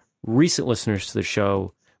 especially recent listeners to the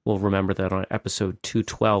show, will remember that on episode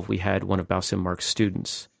 212, we had one of Bausem Mark's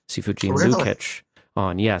students, Sifujin Lukic,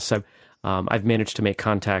 on. Yes, I've managed to make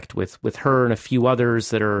contact with her and a few others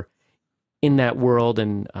that are in that world,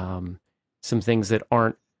 and some things that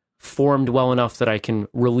aren't formed well enough that I can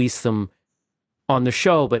release them on the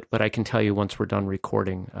show, but I can tell you once we're done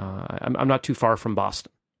recording. I'm not too far from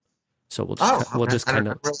Boston, so we'll just kind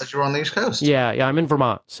of. I didn't realize you were on the East Coast. Yeah, I'm in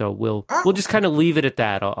Vermont, so we'll just kind of leave it at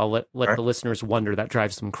that. I'll let the listeners wonder. That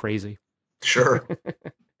drives them crazy. Sure.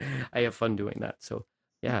 I have fun doing that. So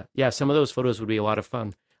yeah. Some of those photos would be a lot of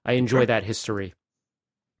fun. I enjoy that history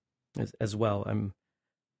as well.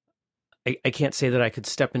 I can't say that I could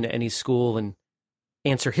step into any school and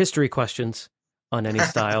answer history questions on any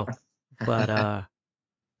style. But I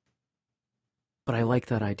like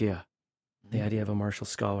that idea, the idea of a martial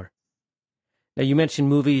scholar. Now, you mentioned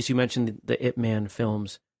movies. You mentioned the Ip Man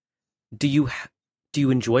films. Do you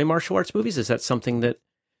enjoy martial arts movies? Is that something that,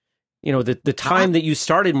 the time that you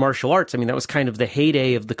started martial arts? I mean, that was kind of the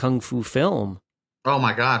heyday of the kung fu film. Oh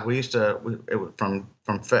my God, we used to from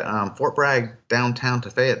Fort Bragg downtown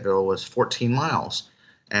to Fayetteville was 14 miles,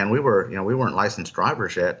 and we weren't licensed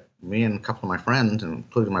drivers yet. Me and a couple of my friends,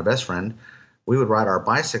 including my best friend, we would ride our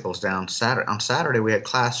bicycles down Saturday. On Saturday, we had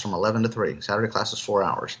class from 11 to 3. Saturday class is 4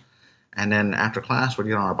 hours. And then after class, we'd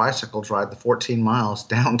get on our bicycles, ride the 14 miles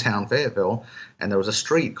downtown Fayetteville, and there was a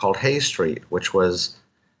street called Hayes Street, which was,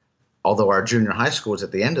 although our junior high school was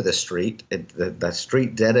at the end of this street, that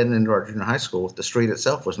street dead ended into our junior high school. The street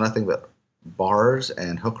itself was nothing but bars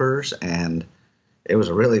and hookers, and it was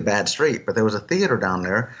a really bad street. But there was a theater down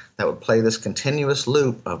there that would play this continuous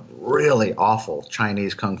loop of really awful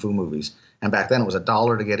Chinese kung fu movies. And back then it was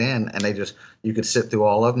 $1 to get in, and you could sit through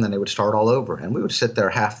all of them, then they would start all over. And we would sit there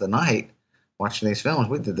half the night watching these films.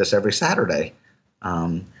 We did this every Saturday.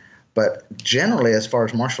 But generally, as far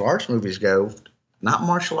as martial arts movies go, not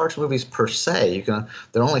martial arts movies per se. There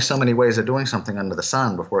are only so many ways of doing something under the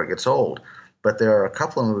sun before it gets old. But there are a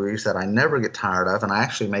couple of movies that I never get tired of, and I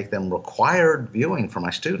actually make them required viewing for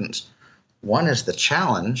my students. One is The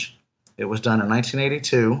Challenge. It was done in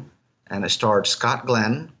 1982, and it starred Scott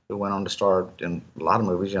Glenn, who went on to star in a lot of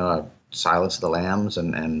movies, Silence of the Lambs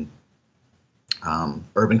and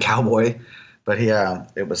Urban Cowboy. But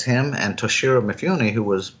it was him and Toshiro Mifune, who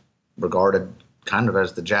was regarded kind of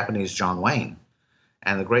as the Japanese John Wayne.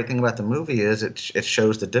 And the great thing about the movie is it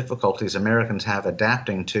shows the difficulties Americans have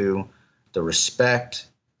adapting to the respect,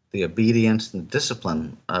 the obedience, and the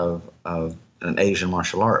discipline of an Asian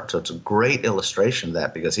martial art. So it's a great illustration of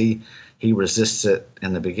that, because he resists it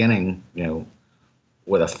in the beginning,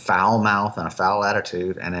 with a foul mouth and a foul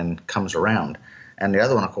attitude, and then comes around. And the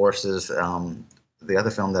other one, of course, is the other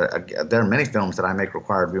film that there are many films that I make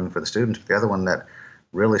required viewing for the students. But the other one that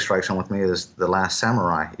really strikes home with me is The Last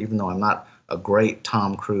Samurai. Even though I'm not a great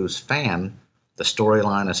Tom Cruise fan, the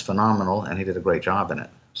storyline is phenomenal, and he did a great job in it.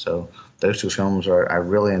 So those two films I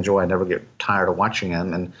really enjoy. I never get tired of watching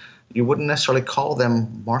them, and you wouldn't necessarily call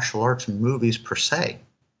them martial arts movies per se.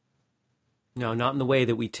 No, not in the way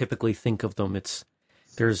that we typically think of them.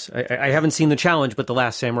 I haven't seen The Challenge, but The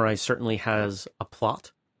Last Samurai certainly has a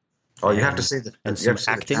plot. Oh, you have to see some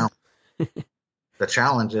acting. The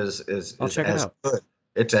Challenge is I'll check it out. good.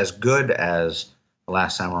 It's as good as The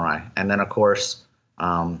Last Samurai. And then, of course,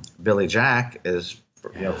 Billy Jack is,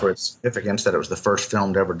 for its significance that it was the first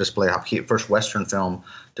film to ever display Hapkido, first Western film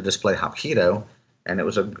to display Hapkido, and it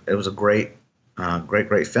was a great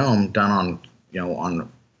film done on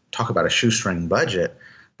talk about a shoestring budget.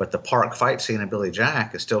 But the park fight scene in Billy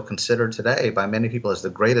Jack is still considered today by many people as the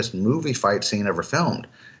greatest movie fight scene ever filmed.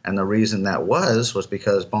 And the reason that was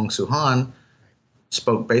because Bong Soo-han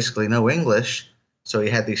spoke basically no English. So he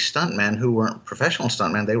had these stuntmen who weren't professional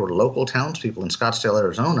stuntmen. They were local townspeople in Scottsdale,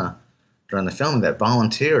 Arizona during the filming that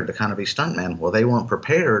volunteered to kind of be stuntmen. Well, they weren't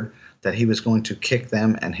prepared that he was going to kick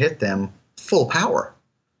them and hit them full power.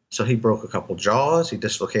 So he broke a couple jaws. He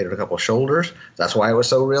dislocated a couple shoulders. That's why it was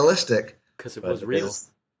so realistic. Because it was real.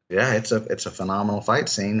 It's a phenomenal fight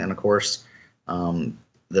scene. And, of course, the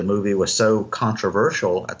movie was so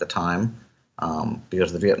controversial at the time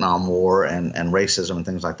because of the Vietnam War and racism and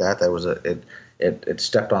things like that. It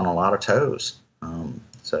stepped on a lot of toes.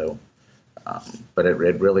 But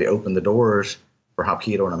it really opened the doors for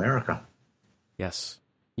Hapkido in America. Yes.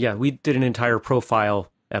 Yeah, we did an entire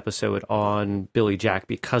profile episode on Billy Jack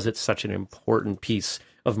because it's such an important piece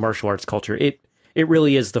of martial arts culture. It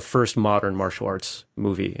really is the first modern martial arts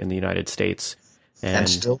movie in the United States. And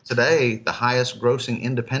still today, the highest grossing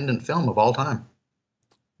independent film of all time.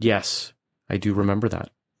 Yes, I do remember that.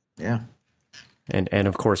 Yeah. And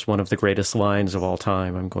of course, one of the greatest lines of all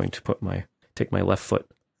time. I'm going to take my left foot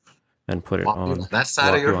and put it on that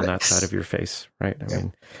side of your face. That side of your face, right? I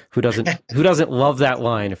mean, who doesn't love that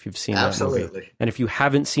line if you've seen that movie? And if you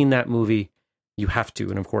haven't seen that movie, you have to.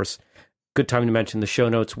 And of course, good time to mention the show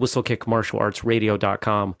notes,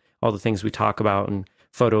 whistlekickmartialartsradio.com. All the things we talk about and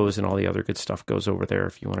photos and all the other good stuff goes over there.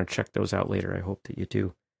 If you want to check those out later, I hope that you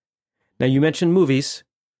do. Now, you mentioned movies.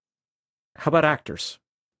 How about actors?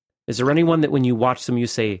 Is there anyone that when you watch them, you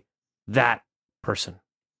say, that person?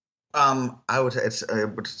 I would say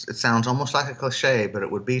it sounds almost like a cliche, but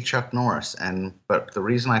it would be Chuck Norris. But the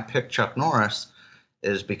reason I picked Chuck Norris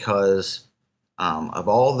is because of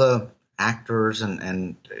all the actors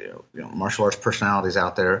and martial arts personalities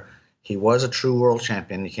out there, he was a true world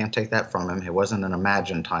champion. You can't take that from him. It wasn't an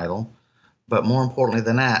imagined title. But more importantly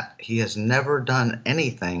than that, he has never done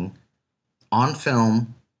anything on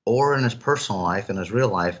film or in his personal life, in his real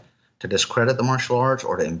life, to discredit the martial arts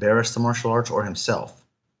or to embarrass the martial arts or himself.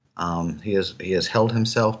 He has held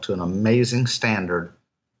himself to an amazing standard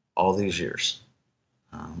all these years,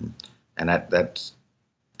 and that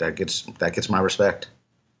gets my respect.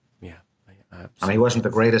 Yeah, I mean, he wasn't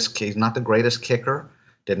the greatest. He's not the greatest kicker.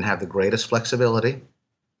 Didn't have the greatest flexibility,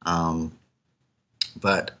 but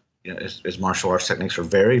his martial arts techniques are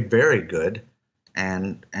very, very good,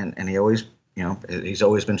 and he always he's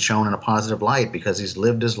always been shown in a positive light because he's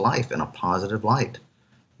lived his life in a positive light.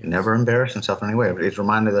 He never embarrassed himself in any way. It's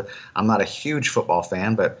reminded that I'm not a huge football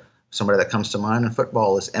fan, but somebody that comes to mind in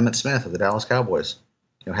football is Emmitt Smith of the Dallas Cowboys.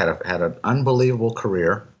 Had an unbelievable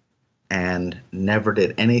career and never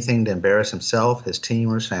did anything to embarrass himself, his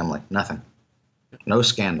team, or his family. Nothing. No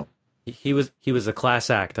scandal. He was a class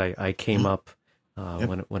act. I came up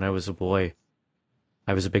when I was a boy.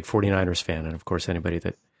 I was a big 49ers fan, and of course, anybody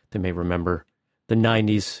that may remember the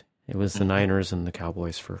 90s, it was the Niners and the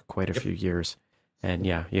Cowboys for quite a few years. And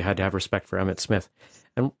yeah, you had to have respect for Emmitt Smith.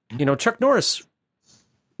 And, Chuck Norris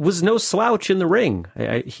was no slouch in the ring.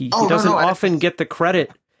 He doesn't often get the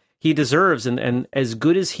credit he deserves. And as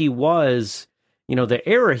good as he was, the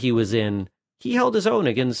era he was in, he held his own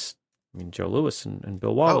against, Joe Louis and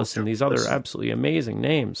Bill Wallace and these other absolutely amazing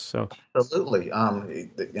names. So absolutely.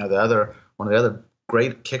 One of the other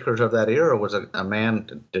great kickers of that era was a man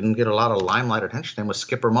that didn't get a lot of limelight attention. His name was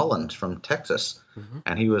Skipper Mullins from Texas. Mm-hmm.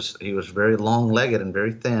 And he was very long-legged and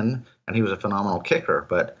very thin, and he was a phenomenal kicker.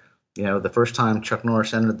 But the first time Chuck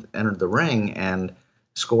Norris entered the ring and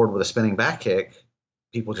scored with a spinning back kick,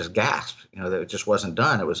 people just gasped. That it just wasn't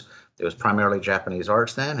done. It was primarily Japanese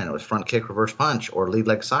arts then, and it was front kick, reverse punch, or lead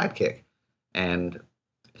leg side kick. And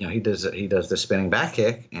he does the spinning back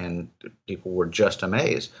kick, and people were just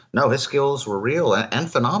amazed. No, his skills were real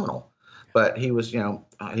and phenomenal. But he was,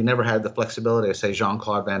 he never had the flexibility of, say,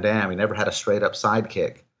 Jean-Claude Van Damme. He never had a straight-up side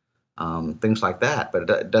kick, things like that. But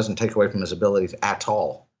it doesn't take away from his abilities at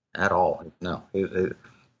all. No,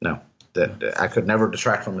 no. I could never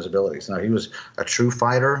detract from his abilities. No, he was a true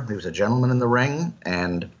fighter. He was a gentleman in the ring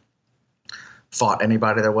and fought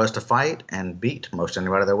anybody there was to fight and beat most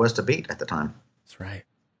anybody there was to beat at the time. That's right.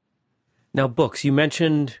 Now, books. You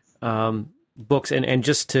mentioned books, and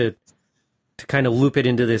just to kind of loop it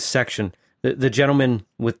into this section, the gentleman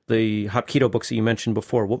with the Hapkido books that you mentioned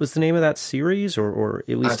before, what was the name of that series, or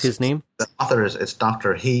at least his name? The author it's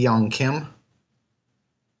Dr. Hee Young Kim.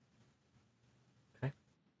 Okay.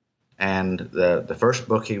 And the first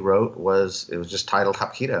book he wrote was just titled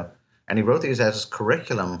Hapkido, and he wrote these as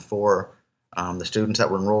curriculum for the students that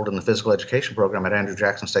were enrolled in the physical education program at Andrew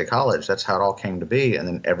Jackson State College. That's how it all came to be, and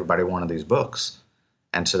then everybody wanted these books.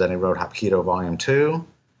 And so then he wrote Hapkido Volume 2,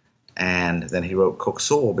 and then he wrote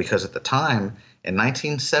Kuksul, because at the time, in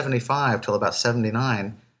 1975 till about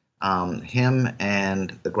 79, him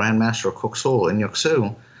and the Grandmaster of Kuksul in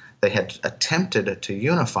Yuksu, they had attempted to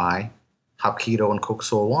unify Hapkido and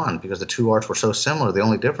Kuksul 1, because the two arts were so similar, the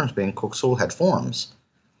only difference being Kuksul had forms.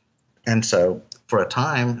 And so for a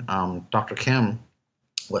time, Dr. Kim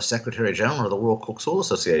was Secretary General of the World Kuksul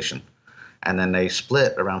Association. And then they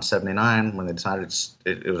split around 79 when they decided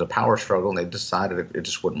it was a power struggle, and they decided it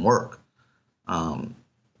just wouldn't work.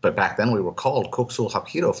 But back then we were called Kuksul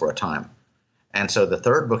Hapkido for a time. And so the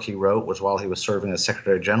third book he wrote was while he was serving as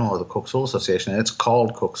Secretary General of the Kuksul Association, and it's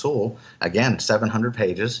called Kuksul, again, 700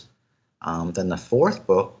 pages. Then the fourth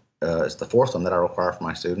book is the fourth one that I require for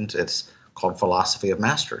my students. It's called Philosophy of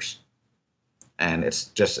Masters. And it's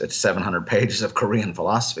 700 pages of Korean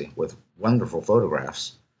philosophy with wonderful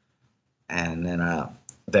photographs. And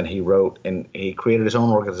then he wrote, and he created his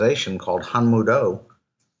own organization called Hanmudo.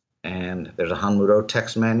 And there's a Hanmudo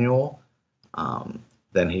text manual.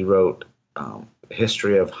 Then he wrote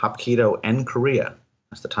History of Hapkido and Korea.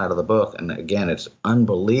 That's the title of the book. And again, it's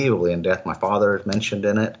unbelievably in depth. My father is mentioned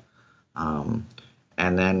in it. And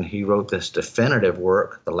then he wrote this definitive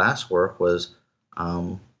work. The last work was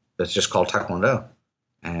that's just called Taekwondo.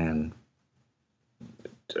 And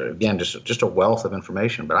again, just a wealth of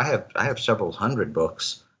information. But I have several hundred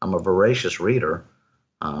books. I'm a voracious reader.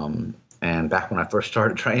 And back when I first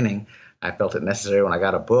started training, I felt it necessary when I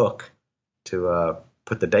got a book to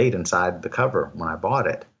put the date inside the cover when I bought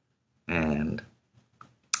it. And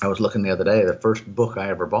I was looking the other day, the first book I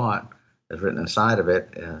ever bought is written inside of it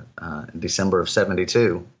in December of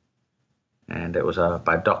 72. And it was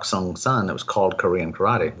by Dok Sung Sun. It was called Korean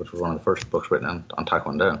Karate, which was one of the first books written on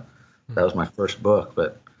Taekwondo. That was my first book,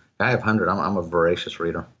 but I have 100. I'm a voracious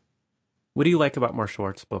reader. What do you like about martial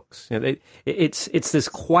arts books? It's this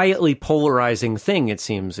quietly polarizing thing, it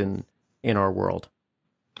seems, in our world.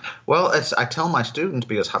 Well, I tell my students,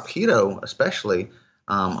 because Hapkido especially,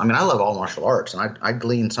 I love all martial arts, and I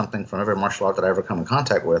glean something from every martial art that I ever come in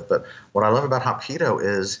contact with. But what I love about Hapkido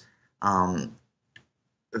is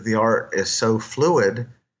the art is so fluid,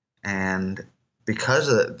 and because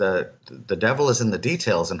the devil is in the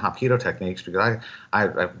details in Hapkido techniques. Because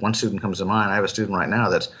I one student comes to mind. I have a student right now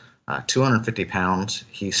that's 250 pounds.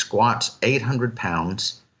 He squats 800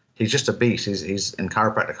 pounds. He's just a beast. He's in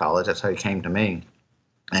chiropractic college. That's how he came to me.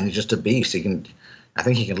 And he's just a beast. I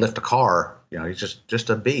think he can lift a car. He's just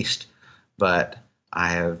a beast. But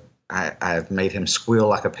I have made him squeal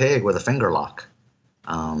like a pig with a finger lock.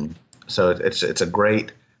 So it's a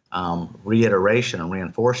great reiteration and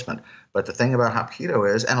reinforcement. But the thing about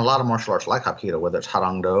Hapkido is, and a lot of martial arts like Hapkido, whether it's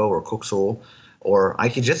Harangdo or Kuksul or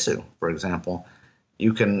Aikijitsu, for example,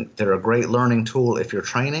 they're a great learning tool if you're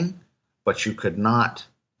training, but you could not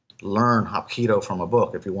learn Hapkido from a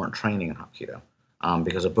book if you weren't training in Hapkido.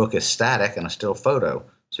 Because a book is static and a still photo.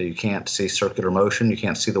 So you can't see circular motion. You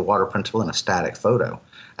can't see the water principle in a static photo.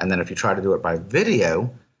 And then if you try to do it by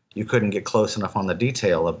video, you couldn't get close enough on the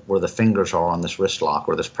detail of where the fingers are on this wrist lock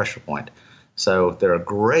or this pressure point. So they're a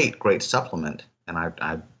great, great supplement. And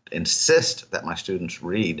I insist that my students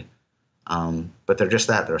read. But they're just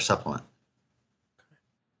that. They're a supplement.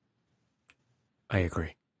 I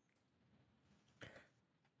agree.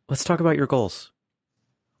 Let's talk about your goals.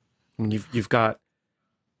 You've got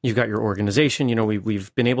your organization.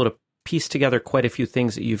 We've been able to piece together quite a few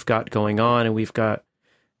things that you've got going on, and we've got,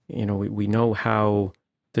 we know how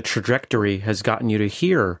the trajectory has gotten you to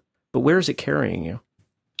here, but where is it carrying you?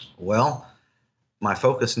 Well, my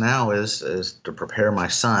focus now is to prepare my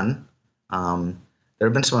son. There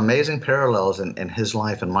have been some amazing parallels in his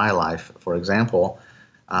life and my life. For example,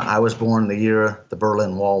 I was born the year the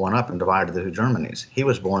Berlin Wall went up and divided the two Germanys. He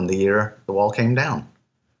was born the year the wall came down.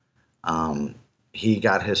 He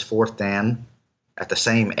got his fourth Dan at the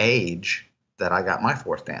same age that I got my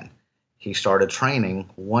fourth Dan. He started training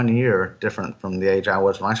 1 year different from the age I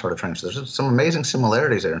was when I started training. So there's some amazing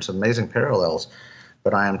similarities there and some amazing parallels.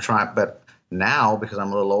 But but now, because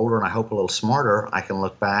I'm a little older and I hope a little smarter, I can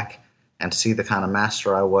look back and see the kind of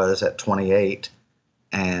master I was at 28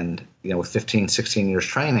 and, with 15, 16 years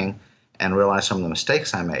training, and realize some of the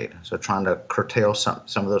mistakes I made. So trying to curtail some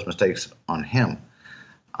of those mistakes on him.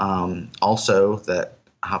 Also, that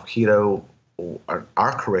Hapkido,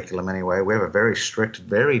 our curriculum anyway, we have a very strict,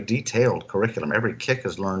 very detailed curriculum. Every kick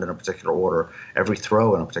is learned in a particular order, every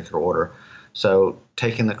throw in a particular order. So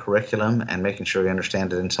taking the curriculum and making sure you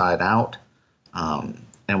understand it inside out.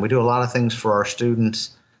 And we do a lot of things for our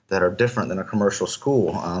students that are different than a commercial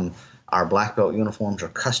school. Our black belt uniforms are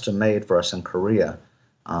custom made for us in Korea.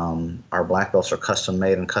 Our black belts are custom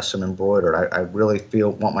made and custom embroidered. I really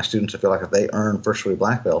want my students to feel like if they earn first degree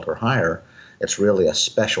black belt or higher, it's really a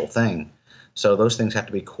special thing. So those things have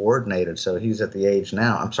to be coordinated. So he's at the age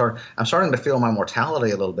now. I'm starting to feel my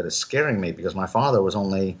mortality a little bit. It's scaring me because my father was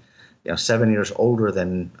only 7 years older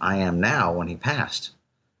than I am now when he passed.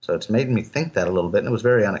 So it's made me think that a little bit, and it was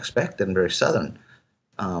very unexpected and very Southern.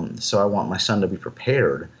 So I want my son to be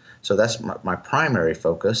prepared. So that's my primary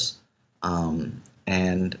focus,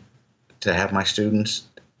 and to have my students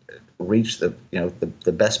reach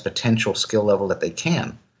the best potential skill level that they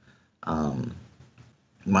can.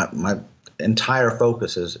 My entire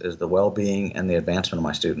focus is the well-being and the advancement of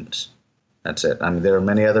my students. That's it. I mean, there are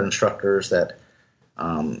many other instructors that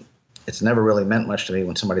it's never really meant much to me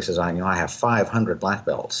when somebody says, I have 500 black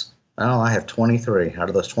belts. Well, I have 23. Out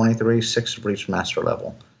of those 23, 6 have reached master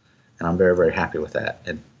level. And I'm very, very happy with that.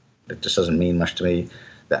 It just doesn't mean much to me.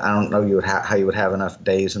 That I don't know how you would have enough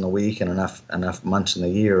days in the week and enough months in the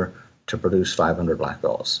year to produce 500 black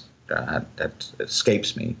belts. That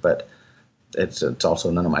escapes me, but it's also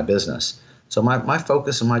none of my business. So my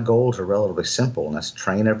focus and my goals are relatively simple, and that's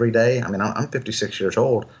train every day. I mean, I'm 56 years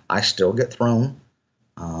old. I still get thrown.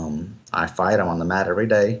 I fight. I'm on the mat every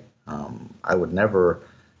day. I would never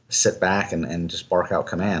sit back and just bark out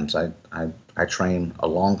commands. I train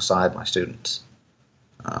alongside my students.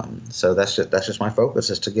 So that's just my focus,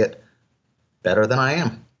 is to get better than I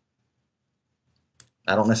am.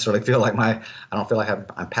 I don't necessarily feel like I'm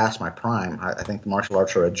past my prime. I think the martial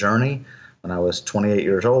arts are a journey. When I was 28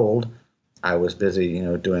 years old, I was busy,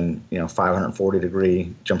 doing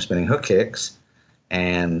 540-degree jump spinning hook kicks.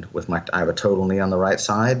 And I have a total knee on the right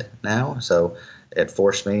side now, so it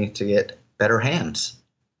forced me to get better hands.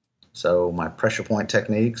 So my pressure point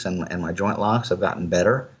techniques and my joint locks have gotten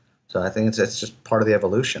better. So I think it's just part of the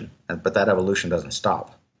evolution, but that evolution doesn't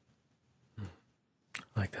stop. I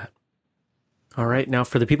like that. All right, now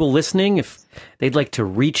for the people listening, if they'd like to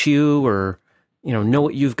reach you or know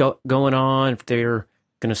what you've got going on, if they're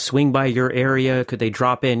going to swing by your area, could they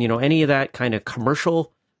drop in? Any of that kind of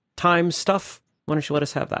commercial time stuff? Why don't you let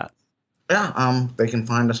us have that? Yeah, they can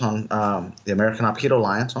find us on the American Hapkido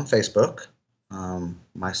Alliance on Facebook.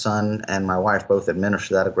 My son and my wife both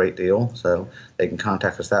administer that a great deal, so they can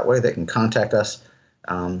contact us that way. They can contact us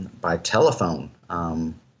by telephone,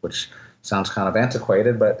 which sounds kind of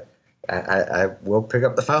antiquated, but I will pick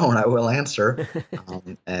up the phone. I will answer.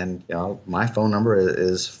 And my phone number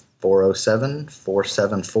is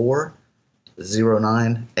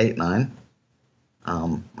 407-474-0989.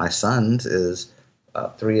 My son's is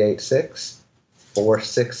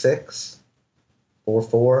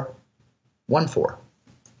 386-466-4414.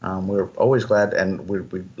 We're always glad, and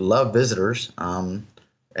we love visitors.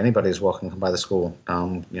 Anybody's welcome to come by the school.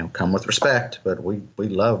 Come with respect, but we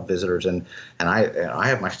love visitors, and I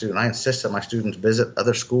have my student. I insist that my students visit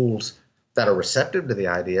other schools that are receptive to the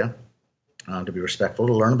idea, to be respectful,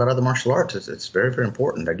 to learn about other martial arts. It's very, very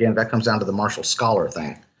important. Again, that comes down to the martial scholar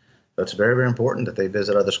thing. But it's very, very important that they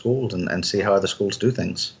visit other schools and see how other schools do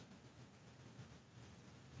things.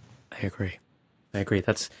 I agree.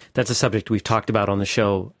 That's a subject we've talked about on the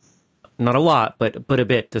show, not a lot, but a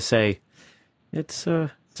bit, to say it's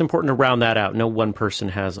important to round that out. No one person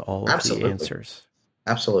has all of the answers.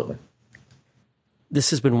 Absolutely.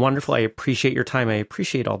 This has been wonderful. I appreciate your time. I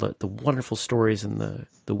appreciate all the wonderful stories and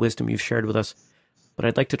the wisdom you've shared with us. But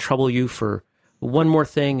I'd like to trouble you for one more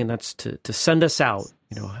thing, and that's to send us out.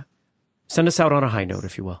 Send us out on a high note,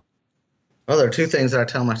 if you will. Well, there are two things that I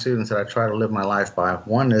tell my students that I try to live my life by.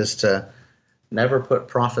 One is to never put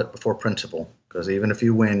profit before principle, because even if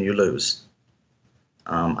you win, you lose.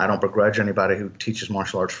 I don't begrudge anybody who teaches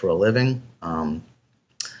martial arts for a living,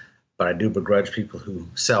 but I do begrudge people who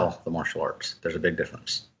sell the martial arts. There's a big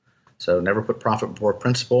difference. So never put profit before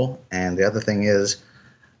principle. And the other thing is,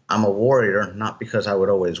 I'm a warrior not because I would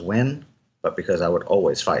always win, but because I would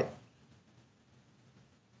always fight.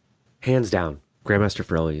 Hands down, Grandmaster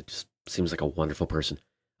Faralli just seems like a wonderful person.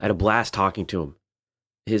 I had a blast talking to him.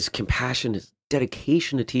 His compassion, his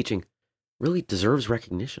dedication to teaching really deserves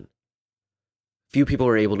recognition. Few people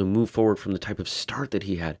are able to move forward from the type of start that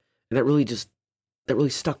he had, and that really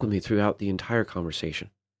stuck with me throughout the entire conversation.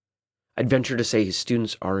 I'd venture to say his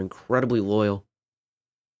students are incredibly loyal,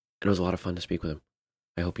 and it was a lot of fun to speak with him.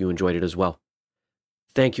 I hope you enjoyed it as well.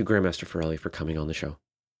 Thank you, Grandmaster Faralli, for coming on the show.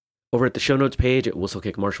 Over at the show notes page at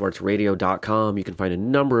whistlekickmartialartsradio.com, you can find a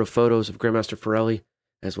number of photos of Grandmaster Faralli,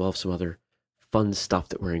 as well as some other fun stuff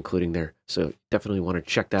that we're including there. So definitely want to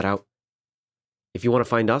check that out. If you want to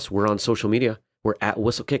find us, we're on social media. We're at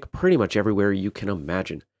Whistlekick pretty much everywhere you can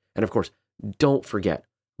imagine. And of course, don't forget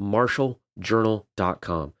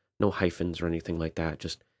martialjournal.com. No hyphens or anything like that.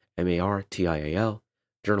 Just MARTIAL,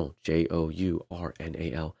 journal, JOURNAL.com.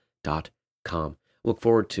 Look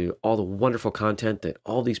forward to all the wonderful content that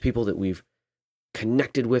all these people that we've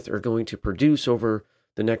connected with are going to produce over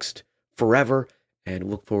the next forever.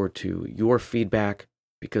 And look forward to your feedback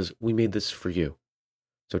because we made this for you.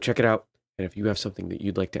 So check it out. And if you have something that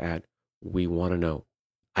you'd like to add, we want to know.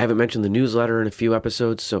 I haven't mentioned the newsletter in a few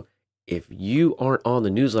episodes, so if you aren't on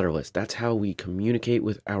the newsletter list, that's how we communicate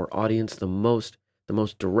with our audience the most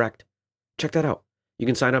direct. Check that out. You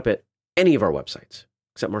can sign up at any of our websites,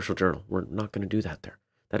 except Martial Journal. We're not going to do that there.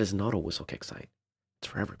 That is not a Whistlekick site.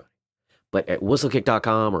 It's for everybody. But at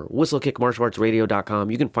whistlekick.com or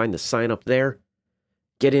whistlekickmartialartsradio.com, you can find the sign up there.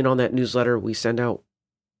 Get in on that newsletter. We send out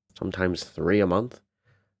sometimes 3 a month.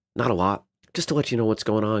 Not a lot. Just to let you know what's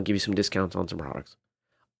going on, give you some discounts on some products.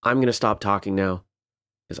 I'm going to stop talking now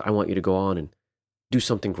because I want you to go on and do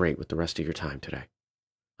something great with the rest of your time today.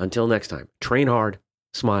 Until next time, train hard,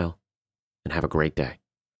 smile, and have a great day.